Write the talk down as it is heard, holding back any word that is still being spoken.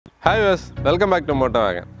Hi guys, welcome back to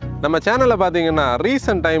MotoWagon. நம்ம சேனல்ல பாத்தீங்கன்னா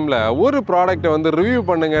ரீசன்ட் டைம்ல ஒரு ப்ராடக்ட்டை வந்து ரிவ்யூ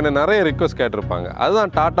பண்ணுங்கன்னு நிறைய ரிக்வெஸ்ட் கேட்டிருப்பாங்க.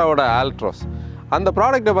 அதுதான் டாட்டாவோட ஆல்ட்ரோஸ். அந்த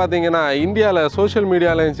ப்ராடக்ட்டை பாத்தீங்கன்னா இந்தியால சோஷியல்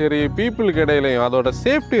மீடியாலயும் சரி பீப்புளுக்கு இடையிலயும் அதோட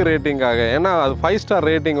சேஃப்டி ரேட்டிங்காக ஏன்னா அது 5 ஸ்டார்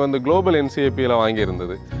ரேட்டிங் வந்து குளோபல் NCAPல வாங்கி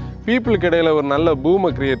இருந்தது. பீப்புளுக்கு இடையில ஒரு நல்ல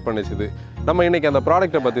பூமை கிரியேட் பண்ணிச்சுது. நம்ம இன்னைக்கு அந்த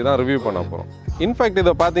ப்ராடக்ட்டை பத்தி தான் ரிவ்யூ பண்ண போறோம். இன்ஃபேக்ட்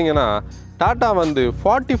இதை பாத்தீங்கன்னா டாடா வந்து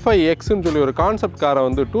 45Xன்னு சொல்லி ஒரு கான்செப்ட் காரை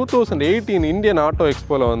வந்து 2018 இந்தியன் ஆட்டோ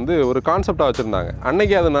எக்ஸ்போல வந்து ஒரு கான்செப்டாக வச்சுருந்தாங்க.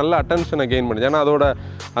 அன்னைக்கு அது நல்ல அட்டென்ஷனை கெயின் பண்ணிச்சு. ஏன்னா அதோட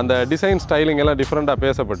அந்த டிசைன் ஸ்டைலிங் எல்லாம் டிஃப்ரெண்ட்டாக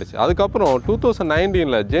பேசப்பட்டுச்சு. அதுக்கப்புறம்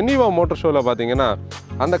 2019 ஜெனீவா மோட்டர் ஷோவில் பார்த்தீங்கன்னா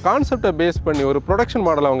அந்த கான்செப்டை பேஸ் பண்ணி ஒரு ப்ரொடக்ஷன்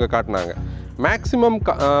மாடலை அவங்க காட்டினாங்க. மேக்ஸிமம்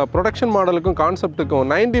ப்ரொடக்ஷன் மாடலுக்கும் கான்செப்ட்டுக்கும்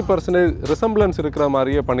 90% ரிசம்பிளன்ஸ் இருக்கிற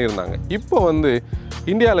மாதிரியே பண்ணியிருந்தாங்க. இப்போ வந்து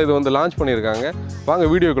இந்தியாவில் இது வந்து லான்ச் பண்ணியிருக்காங்க. வாங்க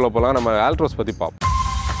வீடியோக்குள்ளே போகலாம். நம்ம ஆல்ட்ரோஸ் பற்றி பார்ப்போம்.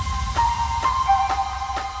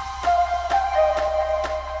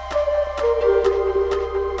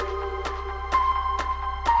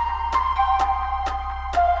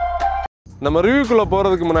 நம்ம ரிவ்யூக்குள்ளே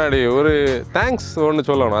போகிறதுக்கு முன்னாடி ஒரு தேங்க்ஸ் ஒன்று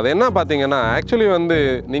சொல்லணும். அது என்ன பார்த்தீங்கன்னா ஆக்சுவலி வந்து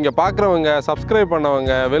நீங்கள் பார்க்குறவங்க சப்ஸ்கிரைப்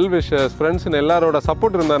பண்ணவங்க வெல் விஷர்ஸ் ஃப்ரெண்ட்ஸ்னு எல்லாரோட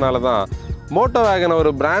சப்போர்ட் இருந்ததுனால தான் MotoWagon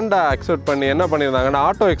ஒரு பிராண்டாக அக்செப்ட் பண்ணி என்ன பண்ணியிருந்தாங்கன்னா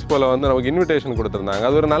ஆட்டோ எக்ஸ்போவில் வந்து நமக்கு இன்விடேஷன் கொடுத்துருந்தாங்க.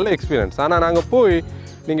 அது ஒரு நல்ல எக்ஸ்பீரியன்ஸ். ஆனால் நாங்கள் போய்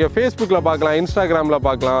நீங்கள் ஃபேஸ்புக்கில் பார்க்கலாம், இன்ஸ்டாகிராமில்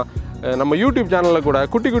பார்க்கலாம், நம்ம யூடியூப் சேனலில் கூட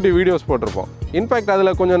குட்டி குட்டி வீடியோஸ் போட்டிருப்போம். இன்ஃபேக்ட்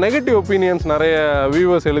அதில் கொஞ்சம் நெகட்டிவ் ஒப்பீனியன்ஸ் நிறைய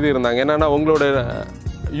வியூவர்ஸ் எழுதியிருந்தாங்க. என்னென்னா உங்களோட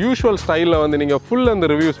யூஷுவல் ஸ்டைலில் வந்து நீங்கள் ஃபுல் அந்த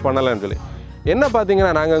ரிவ்யூஸ் பண்ணலைன்னு சொல்லி. என்ன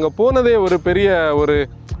பார்த்தீங்கன்னா நாங்கள் அங்கே போனதே ஒரு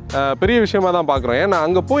பெரிய விஷயமாக தான் பார்க்குறோம். ஏன்னா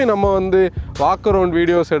அங்கே போய் நம்ம வந்து வாக் அரவுண்ட்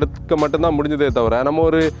வீடியோஸ் எடுக்க மட்டும்தான் முடிஞ்சதே தவிர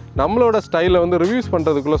நம்மளோட ஸ்டைலில் வந்து ரிவ்யூஸ்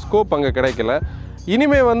பண்ணுறதுக்குள்ள ஸ்கோப் அங்கே கிடைக்கல.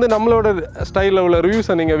 இனிமேல் வந்து நம்மளோட ஸ்டைலில் உள்ள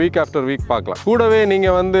ரிவ்யூஸை நீங்கள் வீக் ஆஃப்டர் வீக் பார்க்கலாம். கூடவே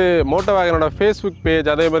நீங்கள் வந்து MotoWagonோட ஃபேஸ்புக் பேஜ்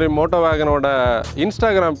அதே மாதிரி MotoWagonோட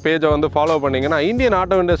இன்ஸ்டாகிராம் பேஜை வந்து ஃபாலோ பண்ணிங்கன்னா இந்தியன்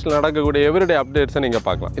ஆட்டோ இண்டஸ்ட்ரியில் நடக்கக்கூடிய எவ்ரிடே அப்டேட்ஸை நீங்கள்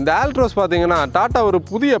பார்க்கலாம். இந்த ஆல்ட்ரோஸ் பார்த்தீங்கன்னா டாட்டா ஒரு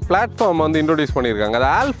புதிய பிளாட்ஃபார்ம் வந்து இன்ட்ரோடியூஸ் பண்ணியிருக்காங்க. அது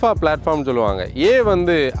ஆல்ஃபா பிளாட்ஃபார்ம் சொல்லுவாங்க. ஏ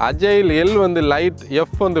வந்து அஜைல், எல் வந்து லைட்,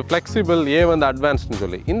 எஃப் வந்து ஃப்ளெக்சிபிள், ஏ வந்து அட்வான்ஸ்டுன்னு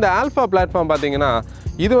சொல்லி. இந்த ஆல்ஃபா பிளாட்ஃபார்ம் பார்த்தீங்கன்னா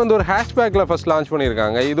இது வந்து ஒரு ஹேஷ்பேக்கில் ஃபஸ்ட் லான்ச்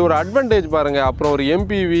பண்ணியிருக்காங்க. இது ஒரு அட்வான்டேஜ் பாருங்கள். அப்புறம் ஒரு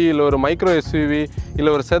MPV இல்லை ஒரு மைக்ரோ SUV இல்லை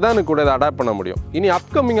ஒரு செதானு கூட இதை அடாப்ட் பண்ண முடியும். இனி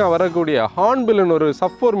அப்கமிங்காக வரக்கூடிய ஹார்ன்பில்னு ஒரு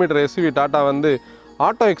sub 4 மீட்டர் SUV டாட்டா வந்து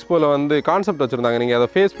ஆட்டோ எக்ஸ்போவில் வந்து கான்செப்ட் வச்சுருந்தாங்க. நீங்கள் அதை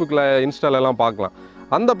ஃபேஸ்புக்கில் இன்ஸ்டாலெல்லாம் பார்க்கலாம்.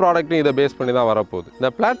 அந்த ப்ராடக்ட்டும் இதை பேஸ் பண்ணி தான் வரப்போகுது. இந்த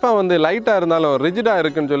பிளாட்ஃபார்ம் வந்து லைட்டாக இருந்தாலும் ரிஜிடாக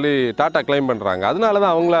இருக்குன்னு சொல்லி டாட்டா கிளைம் பண்ணுறாங்க. அதனால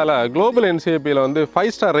தான் அவங்களால குளோபல் NCAPயில் வந்து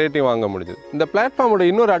 5 ஸ்டார் ரேட்டிங் வாங்க முடியுது. இந்த பிளாட்ஃபார்மோட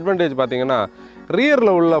இன்னொரு அட்வான்டேஜ் பார்த்தீங்கன்னா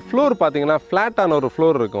ரியரில் உள்ள ஃப்ளோர் பார்த்தீங்கன்னா ஃப்ளாட்டான ஒரு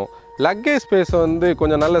ஃப்ளோர் இருக்கும். லக்கேஜ் ஸ்பேஸை வந்து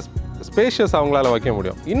கொஞ்சம் நல்ல ஸ்பேஷியஸ் அவங்களால வைக்க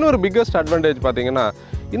முடியும். இன்னொரு பிக்கஸ்ட் அட்வான்டேஜ் பார்த்தீங்கன்னா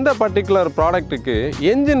இந்த பர்டிகுலர் ப்ராடக்ட்டுக்கு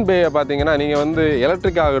என்ஜின் பேயை பார்த்தீங்கன்னா நீங்கள் வந்து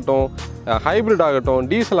எலக்ட்ரிக் ஆகட்டும், ஹைப்ரிட் ஆகட்டும்,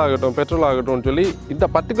 டீசல் ஆகட்டும், பெட்ரோல் ஆகட்டும்னு சொல்லி இந்த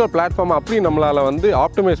பர்டிகுலர் பிளாட்ஃபார்மை அப்படி நம்மளால் வந்து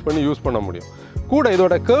ஆப்டிமைஸ் பண்ணி யூஸ் பண்ண முடியும். கூட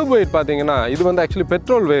இதோட கர்வ் வெயிட் பார்த்தீங்கன்னா இது வந்து ஆக்சுவலி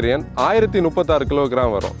பெட்ரோல் வேரியன்ட் 1036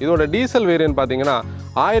 கிலோகிராம் வரும். இதோட டீசல் வேரியன்ட் பார்த்தீங்கன்னா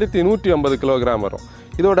 1150 கிலோகிராம் வரும்.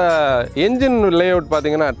 இதோட என்ஜின் லேஅவுட்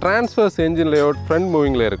பார்த்தீங்கன்னா டிரான்ஸ்வர்ஸ் என்ஜின் லேஅவுட் ஃப்ரண்ட்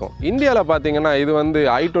மூவிங்கில் இருக்கும். இந்தியாவில் பார்த்தீங்கன்னா இது வந்து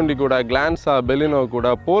I20 கூட, கிளான்ஸா, பெலினோ கூட,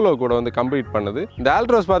 போலோ கூட வந்து கம்ப்ளீட் பண்ணுது. இந்த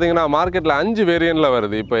ஆல்ட்ரோஸ் பார்த்தீங்கன்னா மார்க்கெட்டில் 5 வேரியண்ட்டில்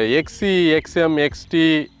வருது. இப்போ XC, XM, XT,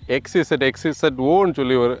 XZ, XZOன்னு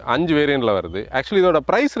சொல்லி ஒரு 5 வேரியண்ட்டில் வருது. ஆக்சுவலி இதோட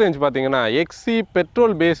ப்ரைஸ் ரேஞ்ச் பார்த்தீங்கன்னா XC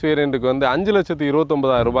பெட்ரோல் பேஸ் வேரியண்ட்டுக்கு வந்து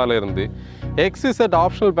 5,29,000 ரூபாயில இருந்து XZ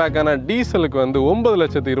ஆப்ஷனல் பேக்கான டீசலுக்கு வந்து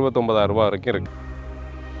 9,29,000 ரூபா வரைக்கும் இருக்குது.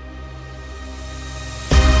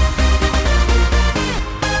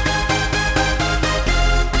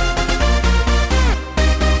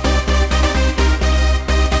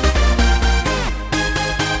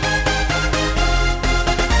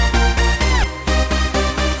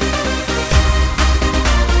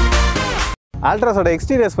 ஆல்ட்ராஸோட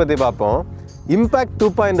எக்ஸ்டீரியர்ஸ் பற்றி பார்ப்போம். இம்பேக்ட்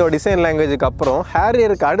 2.0 டிசைன் லாங்குவேஜுக்கு அப்புறம்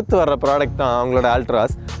ஹேரியருக்கு அடுத்து வர்ற ப்ராடக்ட் தான் அவங்களோட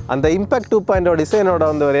ஆல்ட்ராஸ். அந்த இம்பேக்ட் 2.0 டிசைனோட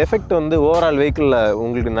வந்து ஒரு எஃபெக்ட் வந்து ஓவரால் வெஹிக்கிளில்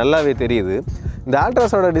உங்களுக்கு நல்லாவே தெரியுது. இந்த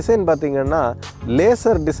ஆல்ட்ராஸோட டிசைன் பார்த்திங்கன்னா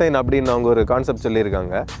லேசர் டிசைன் அப்படின்னு அவங்க ஒரு கான்செப்ட்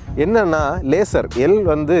சொல்லியிருக்காங்க. என்னென்னா லேசர்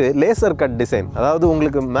வந்து லேசர் கட் டிசைன். அதாவது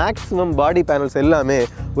உங்களுக்கு மேக்ஸிமம் பாடி பேனல்ஸ் எல்லாமே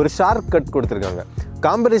ஒரு ஷார்ப் கட் கொடுத்துருக்காங்க.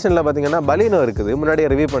 காம்படிஷனில் பார்த்திங்கன்னா பலினோ இருக்குது, முன்னாடியே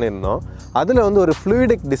ரிவ்யூ பண்ணியிருந்தோம். அதில் வந்து ஒரு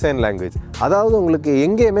ஃப்ளூயிடிக் டிசைன் லாங்குவேஜ். அதாவது உங்களுக்கு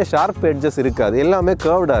எங்கேயுமே ஷார்ப் எட்ஜஸ் இருக்காது, எல்லாமே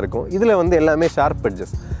கர்வ்டாக இருக்கும். இதில் வந்து எல்லாமே ஷார்ப்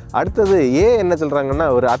எட்ஜஸ். அடுத்தது என்ன சொல்கிறாங்கன்னா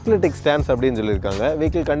ஒரு அத்லெட்டிக் ஸ்டான்ஸ் அப்படின்னு சொல்லியிருக்காங்க.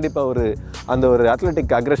 வெஹிக்கிள் கண்டிப்பாக ஒரு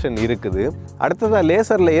அத்லெட்டிக் அக்ரெஷன் இருக்குது. அடுத்ததாக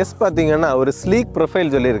லேசரில் பார்த்திங்கன்னா ஒரு ஸ்லீக்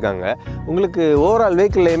ப்ரொஃபைல் சொல்லியிருக்காங்க. உங்களுக்கு ஓவரால்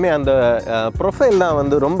வெஹிக்கிள்லேயுமே அந்த ப்ரொஃபைல் தான்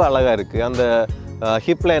வந்து ரொம்ப அழகாக இருக்குது. அந்த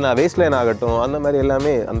ஹிப் லைனா, வேஸ்ட் லைன் ஆகட்டும், அந்த மாதிரி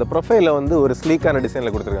எல்லாமே அந்த ப்ரொஃபைலில் வந்து ஒரு ஸ்லீக்கான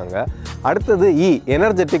டிசைனில் கொடுத்துருக்காங்க. அடுத்தது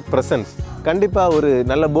எனர்ஜெட்டிக் ப்ரெசன்ஸ். கண்டிப்பாக ஒரு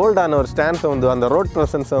நல்ல போல்டான ஒரு ஸ்டான்ஸை வந்து அந்த ரோட்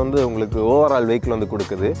ப்ரெசன்ஸை வந்து உங்களுக்கு ஓவரால் வெஹிக்கிள் வந்து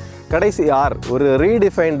கொடுக்குது. கடைசி R ஒரு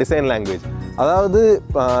ரீடிஃபைன் டிசைன் லாங்குவேஜ். அதாவது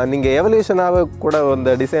நீங்கள் எவல்யூஷனாக கூட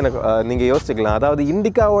அந்த டிசைனை நீங்கள் யோசிச்சுக்கலாம். அதாவது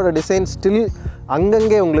இண்டிகாவோட டிசைன் ஸ்டில்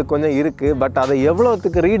அங்கங்கே உங்களுக்கு கொஞ்சம் இருக்குது. பட் அதை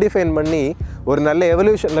எவ்வளோத்துக்கு ரீடிஃபைன் பண்ணி ஒரு நல்ல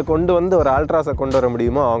எவல்யூஷனில் கொண்டு வந்து ஒரு ஆல்ட்ராஸை கொண்டு வர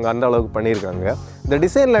முடியுமோ அவங்க அந்த அளவுக்கு பண்ணியிருக்காங்க. இந்த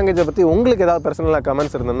டிசைன் லாங்குவேஜை பற்றி உங்களுக்கு ஏதாவது பர்சனலாக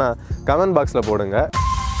கமெண்ட்ஸ் இருந்ததுன்னா கமெண்ட் பாக்ஸில் போடுங்க.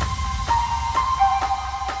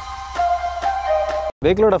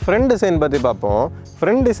 வெஹிக்கிளோட ஃப்ரண்ட் டிசைன் பற்றி பார்ப்போம்.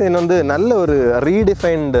 ஃப்ரண்ட் டிசைன் வந்து நல்ல ஒரு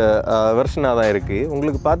ரீடிஃபைன்டு வெர்ஷனாக தான் இருக்குது.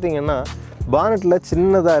 உங்களுக்கு பார்த்தீங்கன்னா பானட்டில்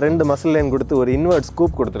சின்னதாக 2 மசில் லைன் கொடுத்து ஒரு இன்வெர்ட்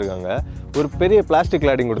ஸ்கூப் கொடுத்துருக்காங்க. ஒரு பெரிய பிளாஸ்டிக்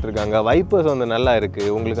லைட்டிங் கொடுத்துருக்காங்க. வைப்பர்ஸ் வந்து நல்லா இருக்குது.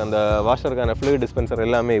 உங்களுக்கு அந்த வாஷருக்கான ஃப்ளூயிட் டிஸ்பென்சர்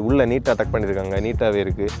எல்லாமே உள்ளே நீட்டாக டக் பண்ணியிருக்காங்க. நீட்டாகவே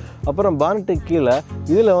இருக்குது. அப்புறம் பானட்டுக்கு கீழே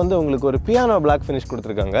இதில் வந்து உங்களுக்கு ஒரு பியானோ பிளாக் ஃபினிஷ்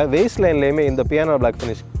கொடுத்துருக்காங்க. வேஸ்ட் லைன்லேயுமே இந்த piano black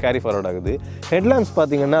finish carry forward ஆகுது. ஹெட்லாம்ப்ஸ்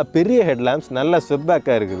பார்த்தீங்கன்னா பெரிய ஹெட்லாம்ப்ஸ் நல்ல ஸ்வெப்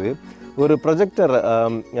பேக்காக இருக்குது. ஒரு ப்ரொஜெக்டர்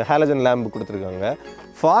ஹாலஜன் லேம்ப் கொடுத்துருக்காங்க.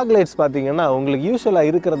 ஃபாக் லைட்ஸ் பார்த்தீங்கன்னா உங்களுக்கு யூஸ்வலாக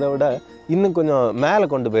இருக்கிறத விட இன்னும் கொஞ்சம் மேலே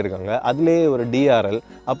கொண்டு போயிருக்காங்க. அதுலேயே ஒரு DRL,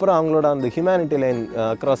 அப்புறம் அவங்களோட அந்த ஹியூமனிட்டி லைன்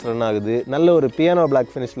அக்ராஸ் ரன் ஆகுது. நல்ல ஒரு பியானோ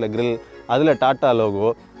பிளாக் ஃபினிஷில் கிரில், அதில் டாட்டா லோகோ.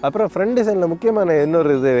 அப்புறம் ஃப்ரண்ட் டிசைனில் முக்கியமான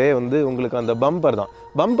இன்னொரு இதுவே வந்து உங்களுக்கு அந்த பம்பர் தான்.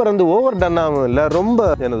 பம்பர் வந்து ஓவர் டன்னாகவும் இல்லை, ரொம்ப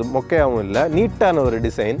எனது மொக்கையாகவும் இல்லை, நீட்டான ஒரு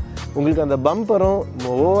டிசைன். உங்களுக்கு அந்த பம்பரும்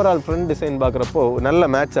ஓவரால் ஃப்ரண்ட் டிசைன் பார்க்குறப்போ நல்ல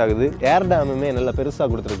மேட்ச் ஆகுது. ஏர் டேமுமே நல்லா பெருசாக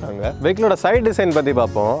கொடுத்துருக்காங்க. வெஹிக்கிளோட சைட் டிசைன் பற்றி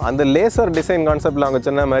பார்ப்போம். அந்த லேசர் டிசைன் கான்செப்டில் அவங்க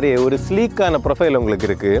சொன்ன மாதிரி ஒரு ஸ்லீக்கான ப்ரொஃபைல் உங்களுக்கு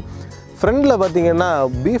இருக்குது. ஃப்ரண்டில் பார்த்தீங்கன்னா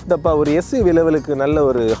பீஃப் டப்பா ஒரு SUV லெவலுக்கு நல்ல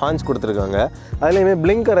ஒரு ஹான்ச் கொடுத்துருக்காங்க. அதுலேயுமே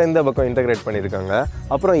பிளிங்கரை இந்த பக்கம் இன்டெகிரேட் பண்ணியிருக்காங்க.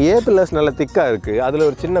 அப்புறம் A+ நல்ல திக்காக இருக்குது. அதில்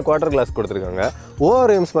ஒரு சின்ன குவார்டர் கிளாஸ் கொடுத்துருக்காங்க.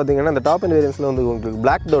 ஓஆர்எம்ஸ் பார்த்தீங்கன்னா இந்த டாப் அண்ட் வேரியன்ஸில் வந்து உங்களுக்கு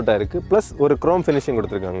பிளாக் டோட்டாக இருக்குது, ப்ளஸ் ஒரு க்ரோம் ஃபினிஷிங்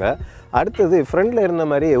கொடுத்துருக்காங்க. அடுத்தது ஃப்ரண்டில் இருந்த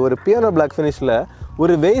மாதிரி ஒரு பியானோ பிளாக் ஃபினிஷில்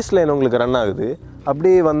ஒரு வேஸ்ட் லைன் உங்களுக்கு ரன் ஆகுது.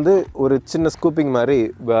 அப்படியே வந்து ஒரு சின்ன ஸ்கூப்பிங் மாதிரி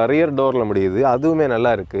ரியர் டோரில் முடியுது. அதுவுமே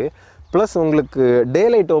நல்லா இருக்குது. ப்ளஸ் உங்களுக்கு டே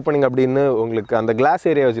லைட் ஓப்பனிங் அப்படின்னு உங்களுக்கு அந்த கிளாஸ்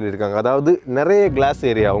ஏரியா வச்சுருக்காங்க. அதாவது நிறைய கிளாஸ்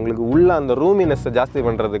ஏரியா உங்களுக்கு உள்ள அந்த ரூமினஸ்ஸை ஜாஸ்தி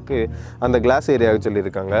பண்ணுறதுக்கு அந்த கிளாஸ் ஏரியாவுக்கு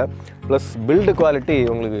சொல்லியிருக்காங்க. ப்ளஸ் பில்டு குவாலிட்டி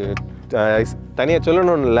உங்களுக்கு தனியாக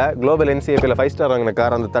சொல்லணும்னு இல்லை, குளோபல் NCAPயில் 5 ஸ்டார் வாங்கின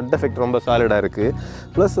கார் அந்த தட் எஃபெக்ட் ரொம்ப சாலிடாக இருக்குது.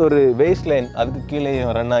 ப்ளஸ் ஒரு வேஸ்ட் லைன் அதுக்கு கீழே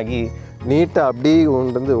ரன் ஆகி நீட்டாக அப்படியே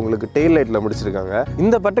வந்து உங்களுக்கு டெயில் லைட்டில் முடிச்சிருக்காங்க.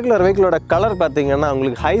 இந்த பர்டிகுலர் வெஹிக்கிளோட கலர் பார்த்தீங்கன்னா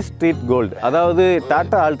உங்களுக்கு ஹை ஸ்ட்ரீட் கோல்டு, அதாவது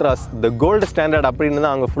டாட்டா ஆல்ட்ராஸ் த கோல்டு ஸ்டாண்டர்ட் அப்படின்னு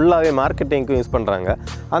தான் அவங்க ஃபுல்லாகவே மார்க்கெட்டிங்க்கும் யூஸ் பண்ணுறாங்க.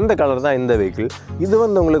 அந்த கலர் தான் இந்த வெஹிக்கிள். இது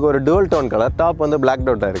வந்து உங்களுக்கு ஒரு டுவல் டோன் கலர், டாப் வந்து பிளாக்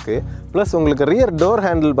டோட்டாக இருக்குது. ப்ளஸ் உங்களுக்கு ரியர் டோர்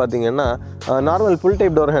ஹேண்டில் பார்த்தீங்கன்னா நார்மல் புல்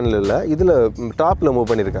டைப் டோர் ஹேண்டில் இல்லை, இதில் டாப்பில் மூவ்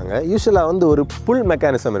பண்ணியிருக்காங்க. யூஸ்வலாக வந்து ஒரு புல்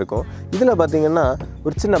மெக்கானிசம் இருக்கும். இதில் பார்த்தீங்கன்னா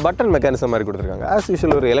ஒரு சின்ன பட்டன் மெக்கானிசம் மாதிரி கொடுத்துருக்காங்க. ஆஸ்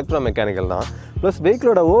யூஷுவல் ஒரு எலக்ட்ரோ மெக்கானிக்கல் தான். ப்ளஸ்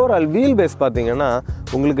வெஹிக்கிளோட ஓவரால் வீல் பேஸ் பார்த்தீங்கன்னா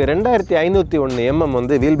உங்களுக்கு 2501 mm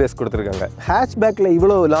வந்து வீல் பேஸ் கொடுத்துருக்காங்க. ஹேட்ச்பேக்கில்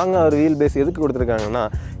இவ்வளோ லாங்காக ஒரு வீல் பேஸ் எதுக்கு கொடுத்துருக்காங்கன்னா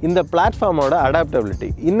இந்த பிளாட்ஃபார்மோட அடாப்டபிலிட்டி.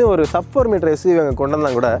 இன்னும் ஒரு sub 4 மீட்டர் SUV அங்கே கொண்டு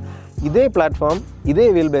வந்தால் கூட இதே பிளாட்ஃபார்ம் இதே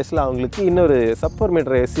வீல் பேஸில் அவங்களுக்கு இன்னொரு sub 4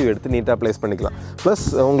 மீட்டர் SUV எடுத்து நீட்டாக ப்ளேஸ் பண்ணிக்கலாம். ப்ளஸ்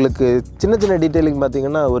உங்களுக்கு சின்ன சின்ன டீட்டெயிலிங்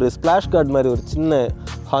பார்த்தீங்கன்னா ஒரு ஸ்ப்ளாஷ் கார்டு மாதிரி ஒரு சின்ன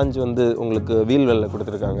ஹாஞ்ச் வந்து உங்களுக்கு வீல் வெல்லில்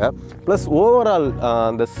கொடுத்துருக்காங்க. ப்ளஸ் ஓவரால்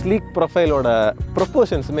அந்த ஸ்லீக் ப்ரொஃபைலோட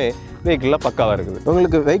ப்ரொப்போர்ஷன்ஸுமே வெஹிக்கிளில் பக்காவாக இருக்குது.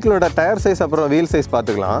 உங்களுக்கு வெஹிக்கிளோட டயர் சைஸ் அப்புறம் வீல் சைஸ்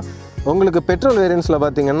பார்த்துக்கலாம். உங்களுக்கு பெட்ரோல் வேரியன்ஸில்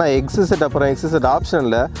பார்த்தீங்கன்னா எக்ஸிசெட் அப்புறம் எக்ஸிசெட்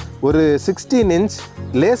ஆப்ஷனில் ஒரு 16 inch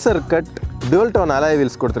laser cut dual tone alloy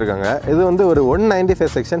wheels கொடுத்துருக்காங்க. இது வந்து ஒரு 195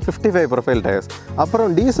 செக்ஷன் 55 ப்ரொஃபைல் டயர்ஸ்.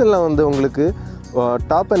 அப்புறம் டீசலில் வந்து உங்களுக்கு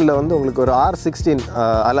டாப் எண்டில் வந்து உங்களுக்கு ஒரு R16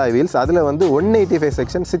 அலாய் வீல்ஸ், அதில் வந்து 185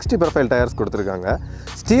 செக்ஷன் 60 ப்ரொஃபைல் டயர்ஸ் கொடுத்துருக்காங்க.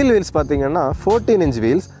 ஸ்டீல் வீல்ஸ் பார்த்தீங்கன்னா 14 inch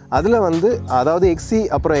வீல்ஸ், அதில் வந்து அதாவது XC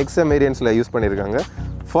அப்புறம் XM வேரியன்ஸில் யூஸ் பண்ணியிருக்காங்க.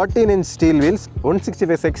 14 inch ஸ்டீல் வீல்ஸ்,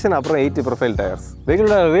 165 செக்ஷன், அப்புறம் 80 ப்ரொஃபைல் டயர்ஸ்.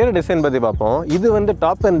 வெஹிக்கிளோட ரியர் டிசைன் பற்றி பார்ப்போம். இது வந்து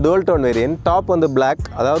top and dual tone variant. Top வந்து பிளாக்,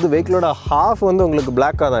 அதாவது வெஹிக்கிளோட ஹாஃப் வந்து உங்களுக்கு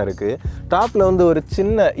பிளாக்காக தான் இருக்குது. டாப்பில் வந்து ஒரு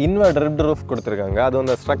சின்ன இன்வெர்ட் ரிப்ட் ரூஃப் கொடுத்துருக்காங்க. அது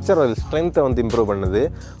வந்து ஸ்ட்ரக்சரல் ஸ்ட்ரென்த்தை வந்து இம்ப்ரூவ் பண்ணுது.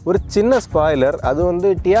 ஒரு சின்ன ஸ்பாய்லர், அது வந்து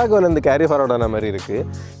டியாகோலேருந்து கேரி ஃபார்வர்டான மாதிரி இருக்குது.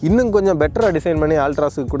 இன்னும் கொஞ்சம் பெட்டராக டிசைன் பண்ணி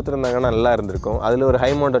ஆல்ட்ராஸுக்கு கொடுத்துருந்தாங்கன்னா நல்லா இருந்திருக்கும். அதில் ஒரு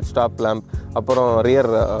ஹை மவுண்டட் ஸ்டாப் லேம்ப், அப்புறம் ரியர்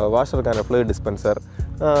வாஷருக்கான ஃப்ளூயிட் டிஸ்பென்சர்,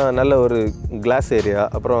 நல்ல ஒரு கிளாஸ் ஏரியா,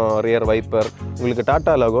 அப்புறம் ரியர் வைப்பர், உங்களுக்கு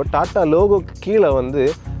டாட்டா லோகோக்கு கீழே வந்து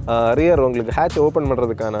ரியர் உங்களுக்கு ஹேட்ச் ஓப்பன்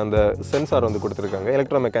பண்ணுறதுக்கான அந்த சென்சார் வந்து கொடுத்துருக்காங்க,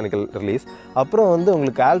 எலக்ட்ரோ மெக்கானிக்கல் ரிலீஸ். அப்புறம் வந்து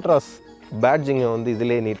உங்களுக்கு ஆல்ட்ராஸ் பேட்ஜிங்கை வந்து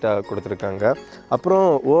இதிலே நீட்டாக கொடுத்துருக்காங்க. அப்புறம்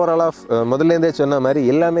ஓவராலாக முதல்லேருந்தே சொன்ன மாதிரி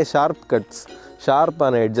எல்லாமே ஷார்ப் கட்ஸ்,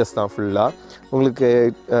 ஷார்ப்பான எட்ஜஸ் தான் ஃபுல்லாக. உங்களுக்கு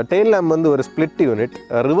டெயில் லேம்ப் வந்து ஒரு ஸ்ப்ளிட் யூனிட்.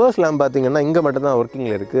 ரிவர்ஸ் லேம்ப் பார்த்தீங்கன்னா இங்கே மட்டும்தான்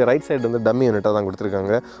ஒர்க்கிங்கில் இருக்குது. ரைட் சைடு வந்து டம்மி யூனிட்டாக தான்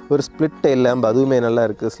கொடுத்துருக்காங்க. ஒரு ஸ்ப்ளிட் டெயில் லேம்ப், அதுவுமே நல்லா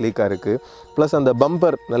இருக்குது, ஸ்லீக்காக இருக்குது. ப்ளஸ் அந்த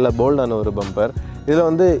பம்பர் நல்ல போல்டான ஒரு பம்பர். இதில்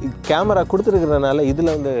வந்து கேமரா கொடுத்துருக்கிறதுனால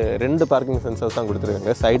இதில் வந்து 2 பார்க்கிங் சென்சர்ஸ் தான்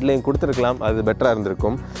கொடுத்துருக்காங்க. சைட்லேயும் கொடுத்துருக்கலாம், அது பெட்டராக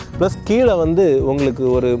இருந்திருக்கும். ப்ளஸ் கீழே வந்து உங்களுக்கு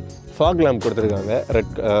ஒரு ஃபாக் லேம்ப் கொடுத்துருக்காங்க,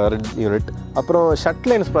 ரெட் யூனிட். அப்புறம் ஷட்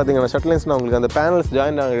லைன்ஸ் பார்த்தீங்கன்னா, ஷட் லைன்ஸ்னால் உங்களுக்கு அந்த பேனல்ஸ்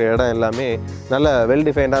ஜாயின் ஆகிற இடம் எல்லாமே நல்ல வெல்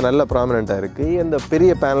டிஃபைன்டாக நல்ல ப்ராமினெண்ட்டாக இருக்குது. எந்த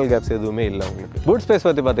பெரிய பேனல் கேப்ஸ் எதுவுமே இல்லை. உங்களுக்கு பூட் ஸ்பேஸ்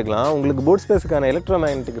பற்றி பார்த்துக்கலாம். உங்களுக்கு பூட் ஸ்பேஸுக்கான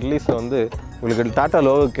எலக்ட்ரோமேக்னெட்டிக் ரிலீஸில் வந்து உங்களுக்கு டாட்டா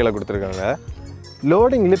லோகோ கீழே கொடுத்துருக்காங்க.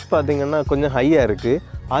 லோடிங் லிப் பார்த்தீங்கன்னா கொஞ்சம் ஹையாக இருக்குது,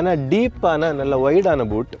 ஆனால் டீப்பான நல்ல ஒய்டான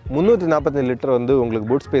பூட். 345 லிட்டர் வந்து உங்களுக்கு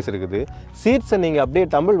பூட் ஸ்பேஸ் இருக்குது. சீட்ஸை நீங்கள் அப்படியே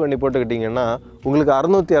டம்பிள் பண்ணி போட்டுக்கிட்டிங்கன்னா உங்களுக்கு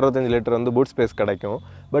 665 லிட்டர் வந்து பூட் ஸ்பேஸ் கிடைக்கும்.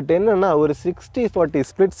 பட் என்னென்னா ஒரு 60-40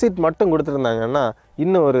 ஸ்ப்ளிட் சீட் மட்டும் கொடுத்துருந்தாங்கன்னா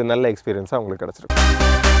இன்னும் ஒரு நல்ல எக்ஸ்பீரியன்ஸாக உங்களுக்கு கிடச்சிருக்கும்.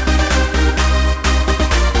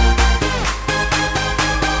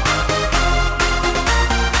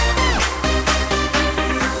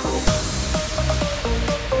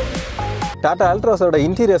 டாடா அல்ட்ராஸோட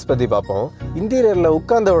இன்டீரியர்ஸ் பற்றி பார்ப்போம். இன்டீரியரில்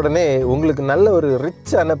உட்கார்ந்த உடனே உங்களுக்கு நல்ல ஒரு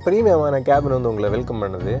ரிச்சான ப்ரீமியமான கேபின் வந்து உங்களை வெல்கம்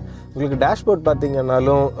பண்ணுது. உங்களுக்கு டேஷ்போர்ட்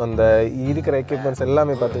பார்த்தீங்கன்னாலும் அந்த இருக்கிற எக்யூப்மெண்ட்ஸ்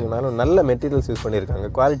எல்லாமே பார்த்தீங்கன்னாலும் நல்ல மெட்டீரியல்ஸ் யூஸ் பண்ணியிருக்காங்க,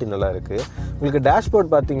 குவாலிட்டி நல்லா இருக்குது. உங்களுக்கு டேஷ்போர்ட்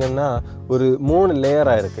பார்த்தீங்கன்னா ஒரு 3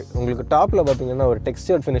 லேயராக இருக்குது. உங்களுக்கு டாப்பில் பார்த்தீங்கன்னா ஒரு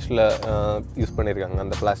டெக்ஸ்டர்ட் ஃபினிஷில் யூஸ் பண்ணியிருக்காங்க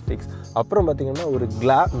அந்த பிளாஸ்டிக்ஸ். அப்புறம் பார்த்தீங்கன்னா ஒரு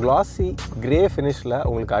கிளாசி கிரே ஃபினிஷில்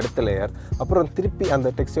உங்களுக்கு அடுத்த லேயர். அப்புறம் திருப்பி அந்த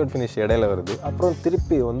டெக்ஸ்டர்ட் ஃபினிஷ் இடையில வருது. அப்புறம்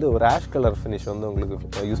திருப்பி வந்து ஒரு ஆஷ் கலர் ஃபினிஷ் வந்து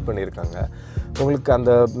உங்களுக்கு யூஸ் பண்ணியிருக்காங்க. உங்களுக்கு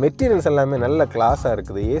அந்த மெட்டீரியல்ஸ் எல்லாமே நல்ல கிளாஸாக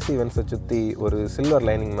இருக்குது. ஏசி வென்ஸை சுற்றி ஒரு சில்வர்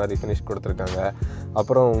லைனிங் மாதிரி ஃபினிஷ் கொடுத்துருக்காங்க.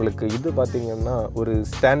 அப்புறம் உங்களுக்கு இது பார்த்திங்கன்னா ஒரு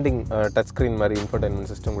ஸ்டாண்டிங் டச் ஸ்க்ரீன் மாதிரி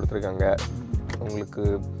இன்ஃபர்டைன்மெண்ட் சிஸ்டம் கொடுத்துருக்காங்க. உங்களுக்கு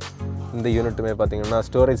இந்த யூனிட்டுமே பார்த்திங்கன்னா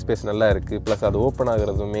ஸ்டோரேஜ் ஸ்பேஸ் நல்லா இருக்குது. ப்ளஸ் அது ஓப்பன்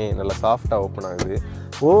ஆகிறதுமே நல்லா சாஃப்டாக ஓப்பன் ஆகுது.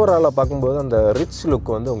 ஓவராலாக பார்க்கும்போது அந்த ரிச் லுக்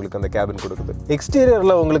வந்து உங்களுக்கு அந்த கேபின் கொடுக்குது.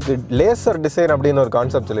 எக்ஸ்டீரியரில் உங்களுக்கு லேசர் டிசைன் அப்படின்னு ஒரு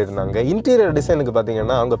கான்செப்ட் சொல்லியிருந்தாங்க. இன்டீரியர் டிசைனுக்கு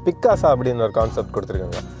பார்த்தீங்கன்னா அவங்க பிக்காசா அப்படின்னு ஒரு கான்செப்ட்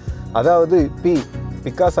கொடுத்துருக்காங்க. அதாவது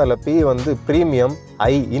பிக்காசாவில் பி வந்து ப்ரீமியம்,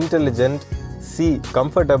 ஐ இன்டெலிஜென்ட், சி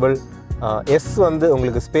கம்ஃபர்டபுள், எஸ் வந்து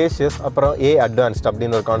உங்களுக்கு ஸ்பேஷியஸ், அப்புறம் ஏ அட்வான்ஸ்ட்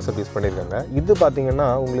அப்படின்னு ஒரு கான்செப்ட் யூஸ் பண்ணியிருக்காங்க. இது பார்த்தீங்கன்னா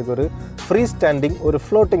உங்களுக்கு ஒரு ஃப்ரீ ஸ்டாண்டிங் ஒரு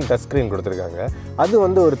ஃப்ளோட்டிங் டச் ஸ்க்ரீன் கொடுத்துருக்காங்க. அது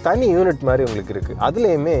வந்து ஒரு தனி யூனிட் மாதிரி உங்களுக்கு இருக்குது.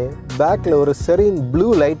 அதுலேயுமே பேக்கில் ஒரு செரீன் ப்ளூ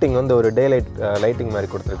லைட்டிங் வந்து ஒரு டே லைட்டிங் மாதிரி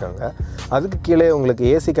கொடுத்துருக்காங்க. அதுக்கு கீழே உங்களுக்கு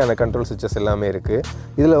ஏசிக்கான கண்ட்ரோல் சுவிச்சஸ் எல்லாமே இருக்குது.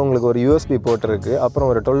 இதில் உங்களுக்கு ஒரு யூஎஸ்பி போர்ட் இருக்குது. அப்புறம்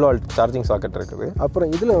ஒரு 12 வால்ட் சார்ஜிங் சாக்கெட் இருக்குது.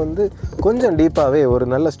 அப்புறம் இதில் வந்து கொஞ்சம் டீப்பாகவே ஒரு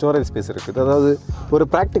நல்ல ஸ்டோரேஜ் ஸ்பேஸ் இருக்குது. அதாவது ஒரு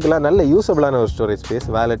ப்ராக்டிக்கலாக நல்ல யூஸபிளான ஒரு storage space,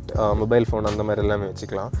 wallet, mobile phone அந்த மாதிரி எல்லாமே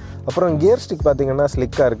வச்சுக்கலாம். அப்புறம் கியர் ஸ்டிக் பார்த்தீங்கன்னா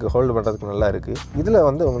ஸ்லிக்காக இருக்குது, ஹோல்டு பண்ணுறதுக்கு நல்லா இருக்குது. இதில்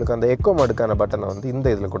வந்து உங்களுக்கு அந்த எக்கோ மோடுக்கான பட்டனை வந்து இந்த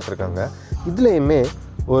இதில் கொடுத்துருக்காங்க. இதுலேயுமே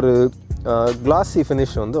ஒரு கிளாசி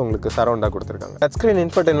ஃபினிஷ் வந்து உங்களுக்கு சரௌண்டாக கொடுத்துருக்காங்க. டச் ஸ்க்ரீன்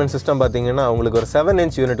இன்ஃபர்டைன்மெண்ட் சிஸ்டம் பார்த்தீங்கன்னா உங்களுக்கு ஒரு 7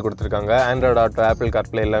 இன்ச் யூனிட் கொடுத்துருக்காங்க. ஆண்ட்ராய்டு ஆட்டோ, ஆப்பிள்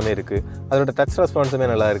கார்ப்ளே எல்லாமே இருக்குது. அதோட டச் ரெஸ்பான்ஸுமே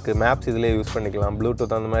நல்லா இருக்குது. மேப்ஸ் இதிலே யூஸ் பண்ணிக்கலாம்,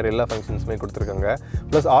 ப்ளூடூத் அந்த மாதிரி எல்லா ஃபங்க்ஷன்ஸுமே கொடுத்துருக்காங்க.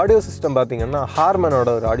 ப்ளஸ் ஆடியோ சிஸ்டம் பார்த்தீங்கன்னா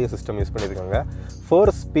ஹார்மனோட ஒரு ஆடியோ சிஸ்டம் யூஸ் பண்ணியிருக்காங்க.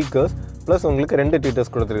 4 ஸ்பீக்கர்ஸ் ப்ளஸ் உங்களுக்கு 2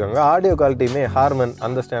 ட்வீட்டர்ஸ் கொடுத்துருக்காங்க. ஆடியோ குவாலிட்டியுமே ஹார்மன்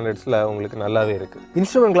அந்த ஸ்டாண்டர்ட்ஸில் உங்களுக்கு நல்லாவே இருக்குது.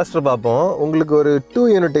 இன்ஸ்ட்ருமெண்ட் கிளஸ்டர் பார்ப்போம். உங்களுக்கு ஒரு 2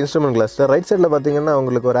 யூனிட் இன்ஸ்ட்ருமெண்ட் கிளஸ்டர். ரைட் சைடில் பார்த்தீங்கன்னா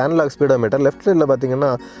உங்களுக்கு ஒரு அனலாக் ஸ்பீடோமீட்டர், லெஃப்ட் சைடில்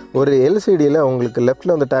பார்த்தீங்கன்னா ஒரு எல்சிடியில் உங்களுக்கு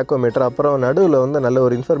லெஃப்ட்டில் வந்து டாக்கோமீட்டர், அப்புறம் நடுவில் வந்து நல்ல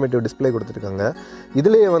ஒரு இன்ஃபர்மேட்டிவ் டிஸ்பிளே கொடுத்துருக்காங்க.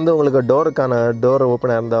 இதுலேயே வந்து உங்களுக்கு டோர்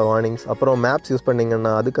ஓப்பனாக இருந்தால் வார்னிங்ஸ், அப்புறம் மேப்ஸ் யூஸ்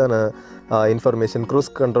பண்ணிங்கன்னா அதுக்கான இன்ஃபர்மேஷன், க்ரூஸ்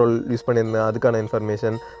கண்ட்ரோல் யூஸ் பண்ணியிருந்தேன் அதுக்கான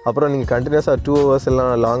இன்ஃபர்மேஷன், அப்புறம் நீங்கள் கண்டினியூஸாக 2 ஹவர்ஸ்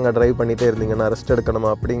எல்லாம் லாங்காக ட்ரைவ் பண்ணிகிட்டே இருந்தீங்கன்னா ரெஸ்ட் எடுக்கணுமா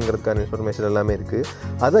அப்படிங்கிறதுக்கான இன்ஃபர்மேஷன் எல்லாமே இருக்குது.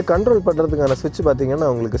 அதை கண்ட்ரோல் பண்ணுறதுக்கான ஸ்விட்ச் பார்த்தீங்கன்னா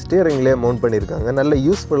உங்களுக்கு ஸ்டியரிங்லேயே மவுண்ட் பண்ணியிருக்காங்க. நல்ல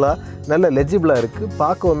யூஸ்ஃபுல்லாக நல்ல லெஜிபிளாக இருக்குது,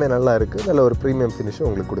 பார்க்கவுமே நல்லா இருக்குது, நல்ல ஒரு ப்ரீமியம் ஃபினிஷும்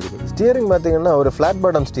உங்களுக்கு கொடுக்குது. ஸ்டியரிங் பார்த்தீங்கன்னா ஒரு flat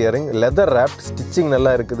bottom steering, leather ராப்ட், stitching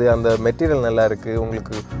நல்லா இருக்குது, அந்த மெட்டீரியல் நல்லா இருக்குது.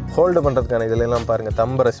 உங்களுக்கு ஹோல்டு பண்ணுறதுக்கான இதெல்லாம் பாருங்கள்,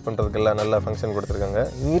 தம்பை ரெஸ்ட் பண்ணுறதுக்கெல்லாம் நல்லா ஃபங்க்ஷன் கொடுத்துருக்காங்க,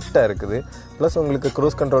 நீட்டாக இருக்குது. ப்ளஸ் உங்களுக்கு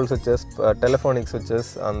க்ரூஸ் கண்ட்ரோல் ஸ்விட்சஸ், டெலிஃபோனிக் ஸ்விட்சஸ்,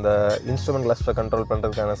 அந்த இன்ஸ்ட்ருமெண்ட் கிளஸ்டரை கண்ட்ரோல்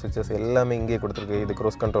பண்ணுறதுக்கான ஸ்விட்சஸ் எல்லாமே இங்கே கொடுத்துருக்கு, இது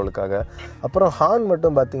க்ரூஸ் கண்ட்ரோலுக்காக. அப்புறம் ஹார்ன்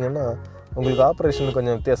மட்டும் பார்த்தீங்கன்னா உங்களுக்கு ஆப்ரேஷன்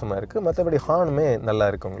கொஞ்சம் வித்தியாசமாக இருக்குது, மற்றபடி ஹார்னுமே நல்லா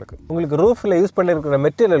இருக்குது. உங்களுக்கு ரூஃபில் யூஸ் பண்ணியிருக்கிற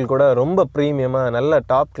மெட்டீரியல் கூட ரொம்ப ப்ரீமியமாக நல்ல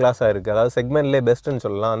டாப் கிளாஸாக இருக்குது. அதாவது செக்மெண்ட்லேயே பெஸ்ட்டுன்னு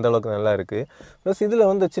சொல்லலாம், அந்தளவுக்கு நல்லா இருக்குது. ப்ளஸ் இதில்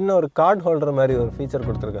வந்து சின்ன ஒரு கார்டு ஹோல்டர் மாதிரி ஒரு ஃபீச்சர்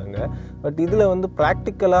கொடுத்துருக்காங்க. பட் இதில் வந்து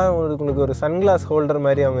ப்ராக்டிக்கலாக உங்களுக்கு ஒரு சன்கிளாஸ் ஹோல்டர்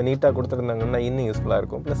மாதிரி அவங்க நீட்டாக கொடுத்துருந்தாங்கன்னா இன்னும் யூஸ்ஃபுல்லாக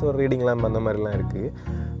இருக்கும். ப்ளஸ் ஒரு ரீடிங் லேம்ப் அந்த மாதிரிலாம் இருக்குது.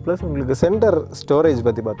 ப்ளஸ் உங்களுக்கு சென்டர் ஸ்டோரேஜ்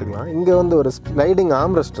பற்றி பார்த்துக்கலாம். இங்கே வந்து ஒரு ஸ்லைடிங்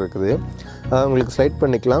ஆம்ரெஸ்ட் இருக்குது, உங்களுக்கு ஸ்லைட்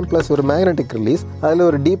பண்ணிக்கலாம். ப்ளஸ் ஒரு மேக்னெட்டிக் ரிலீஸ், அதில்